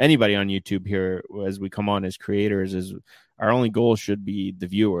 anybody on YouTube here, as we come on as creators, is our only goal should be the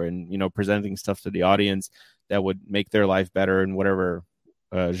viewer and, presenting stuff to the audience that would make their life better in whatever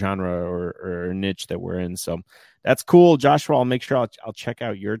genre or niche that we're in. So that's cool. Joshua, I'll make sure I'll check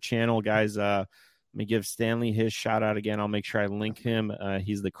out your channel, guys. Let me give Stanley his shout out again. I'll make sure I link him.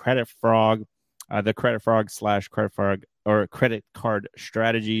 He's the Credit Frog, the Credit Frog / Credit Frog or Credit Card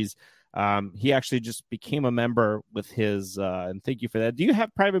Strategies. He actually just became a member with his, and thank you for that. Do you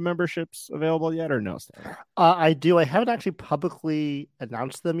have private memberships available yet or no, Stanley? I do. I haven't actually publicly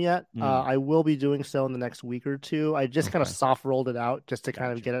announced them yet. I will be doing so in the next week or two. I just kind of soft rolled it out just to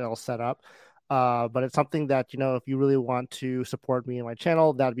kind of get it all set up. But it's something that, if you really want to support me and my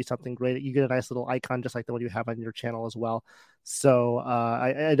channel, that'd be something great. You get a nice little icon just like the one you have on your channel as well. So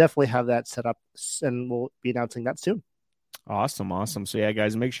I definitely have that set up, and we'll be announcing that soon. Awesome. So yeah,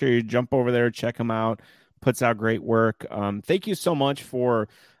 guys, make sure you jump over there, check him out. Puts out great work. Thank you so much for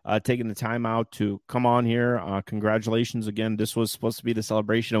taking the time out to come on here. Congratulations again. This was supposed to be the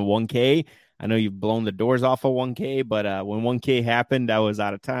celebration of 1K. I know you've blown the doors off of 1K, but when 1K happened, I was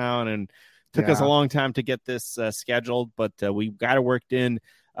out of town and took us a long time to get this scheduled, but we've got it worked in.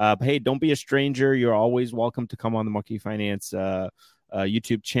 Hey, don't be a stranger. You're always welcome to come on the Monkey Finance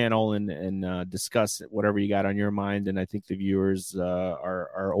YouTube channel and discuss whatever you got on your mind. And I think the viewers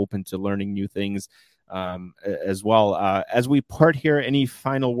are open to learning new things as well. As we part here, any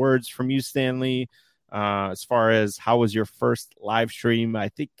final words from you, Stanley, as far as how was your first live stream? I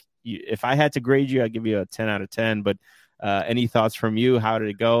think if I had to grade you, I'd give you a 10 out of 10. But any thoughts from you? How did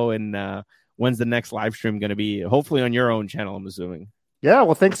it go? And when's the next live stream going to be? Hopefully on your own channel, I'm assuming. Yeah,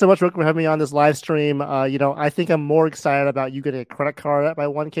 well, thanks so much, Rick, for having me on this live stream. I think I'm more excited about you getting a credit card at my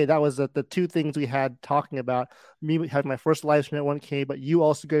 1K. That was the two things we had talking about. Me having my first live stream at 1K, but you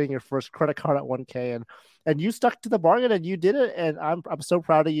also getting your first credit card at 1K, and you stuck to the bargain and you did it. And I'm so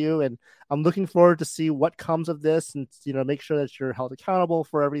proud of you, and I'm looking forward to see what comes of this, and make sure that you're held accountable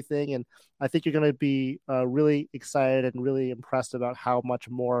for everything. And I think you're going to be really excited and really impressed about how much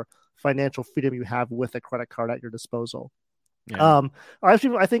more financial freedom you have with a credit card at your disposal. Yeah. Live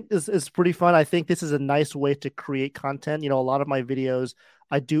stream I think is pretty fun. I think this is a nice way to create content. A lot of my videos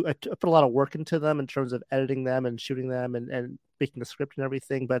I put a lot of work into them in terms of editing them and shooting them and making the script and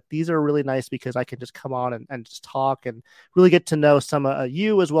everything. But these are really nice because I can just come on and just talk and really get to know some of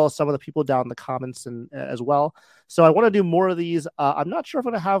you as well as some of the people down in the comments and as well. So I want to do more of these. I'm not sure if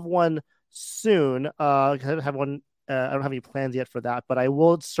I'm going to have one soon. I don't have one. I don't have any plans yet for that, but I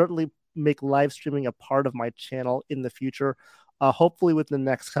will certainly make live streaming a part of my channel in the future, hopefully within the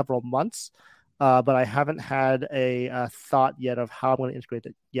next several months. But I haven't had a thought yet of how I'm going to integrate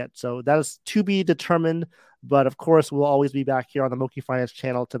it yet. So that is to be determined. But of course, we'll always be back here on the Moki Finance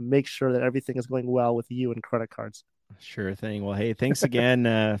channel to make sure that everything is going well with you and credit cards. Sure thing. Well, hey, thanks again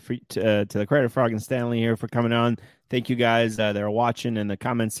to the Credit Frog and Stanley here for coming on. Thank you guys that are watching in the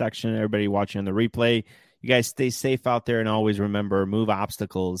comment section, everybody watching on the replay. You guys stay safe out there, and always remember, move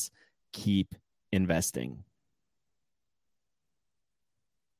obstacles, keep investing.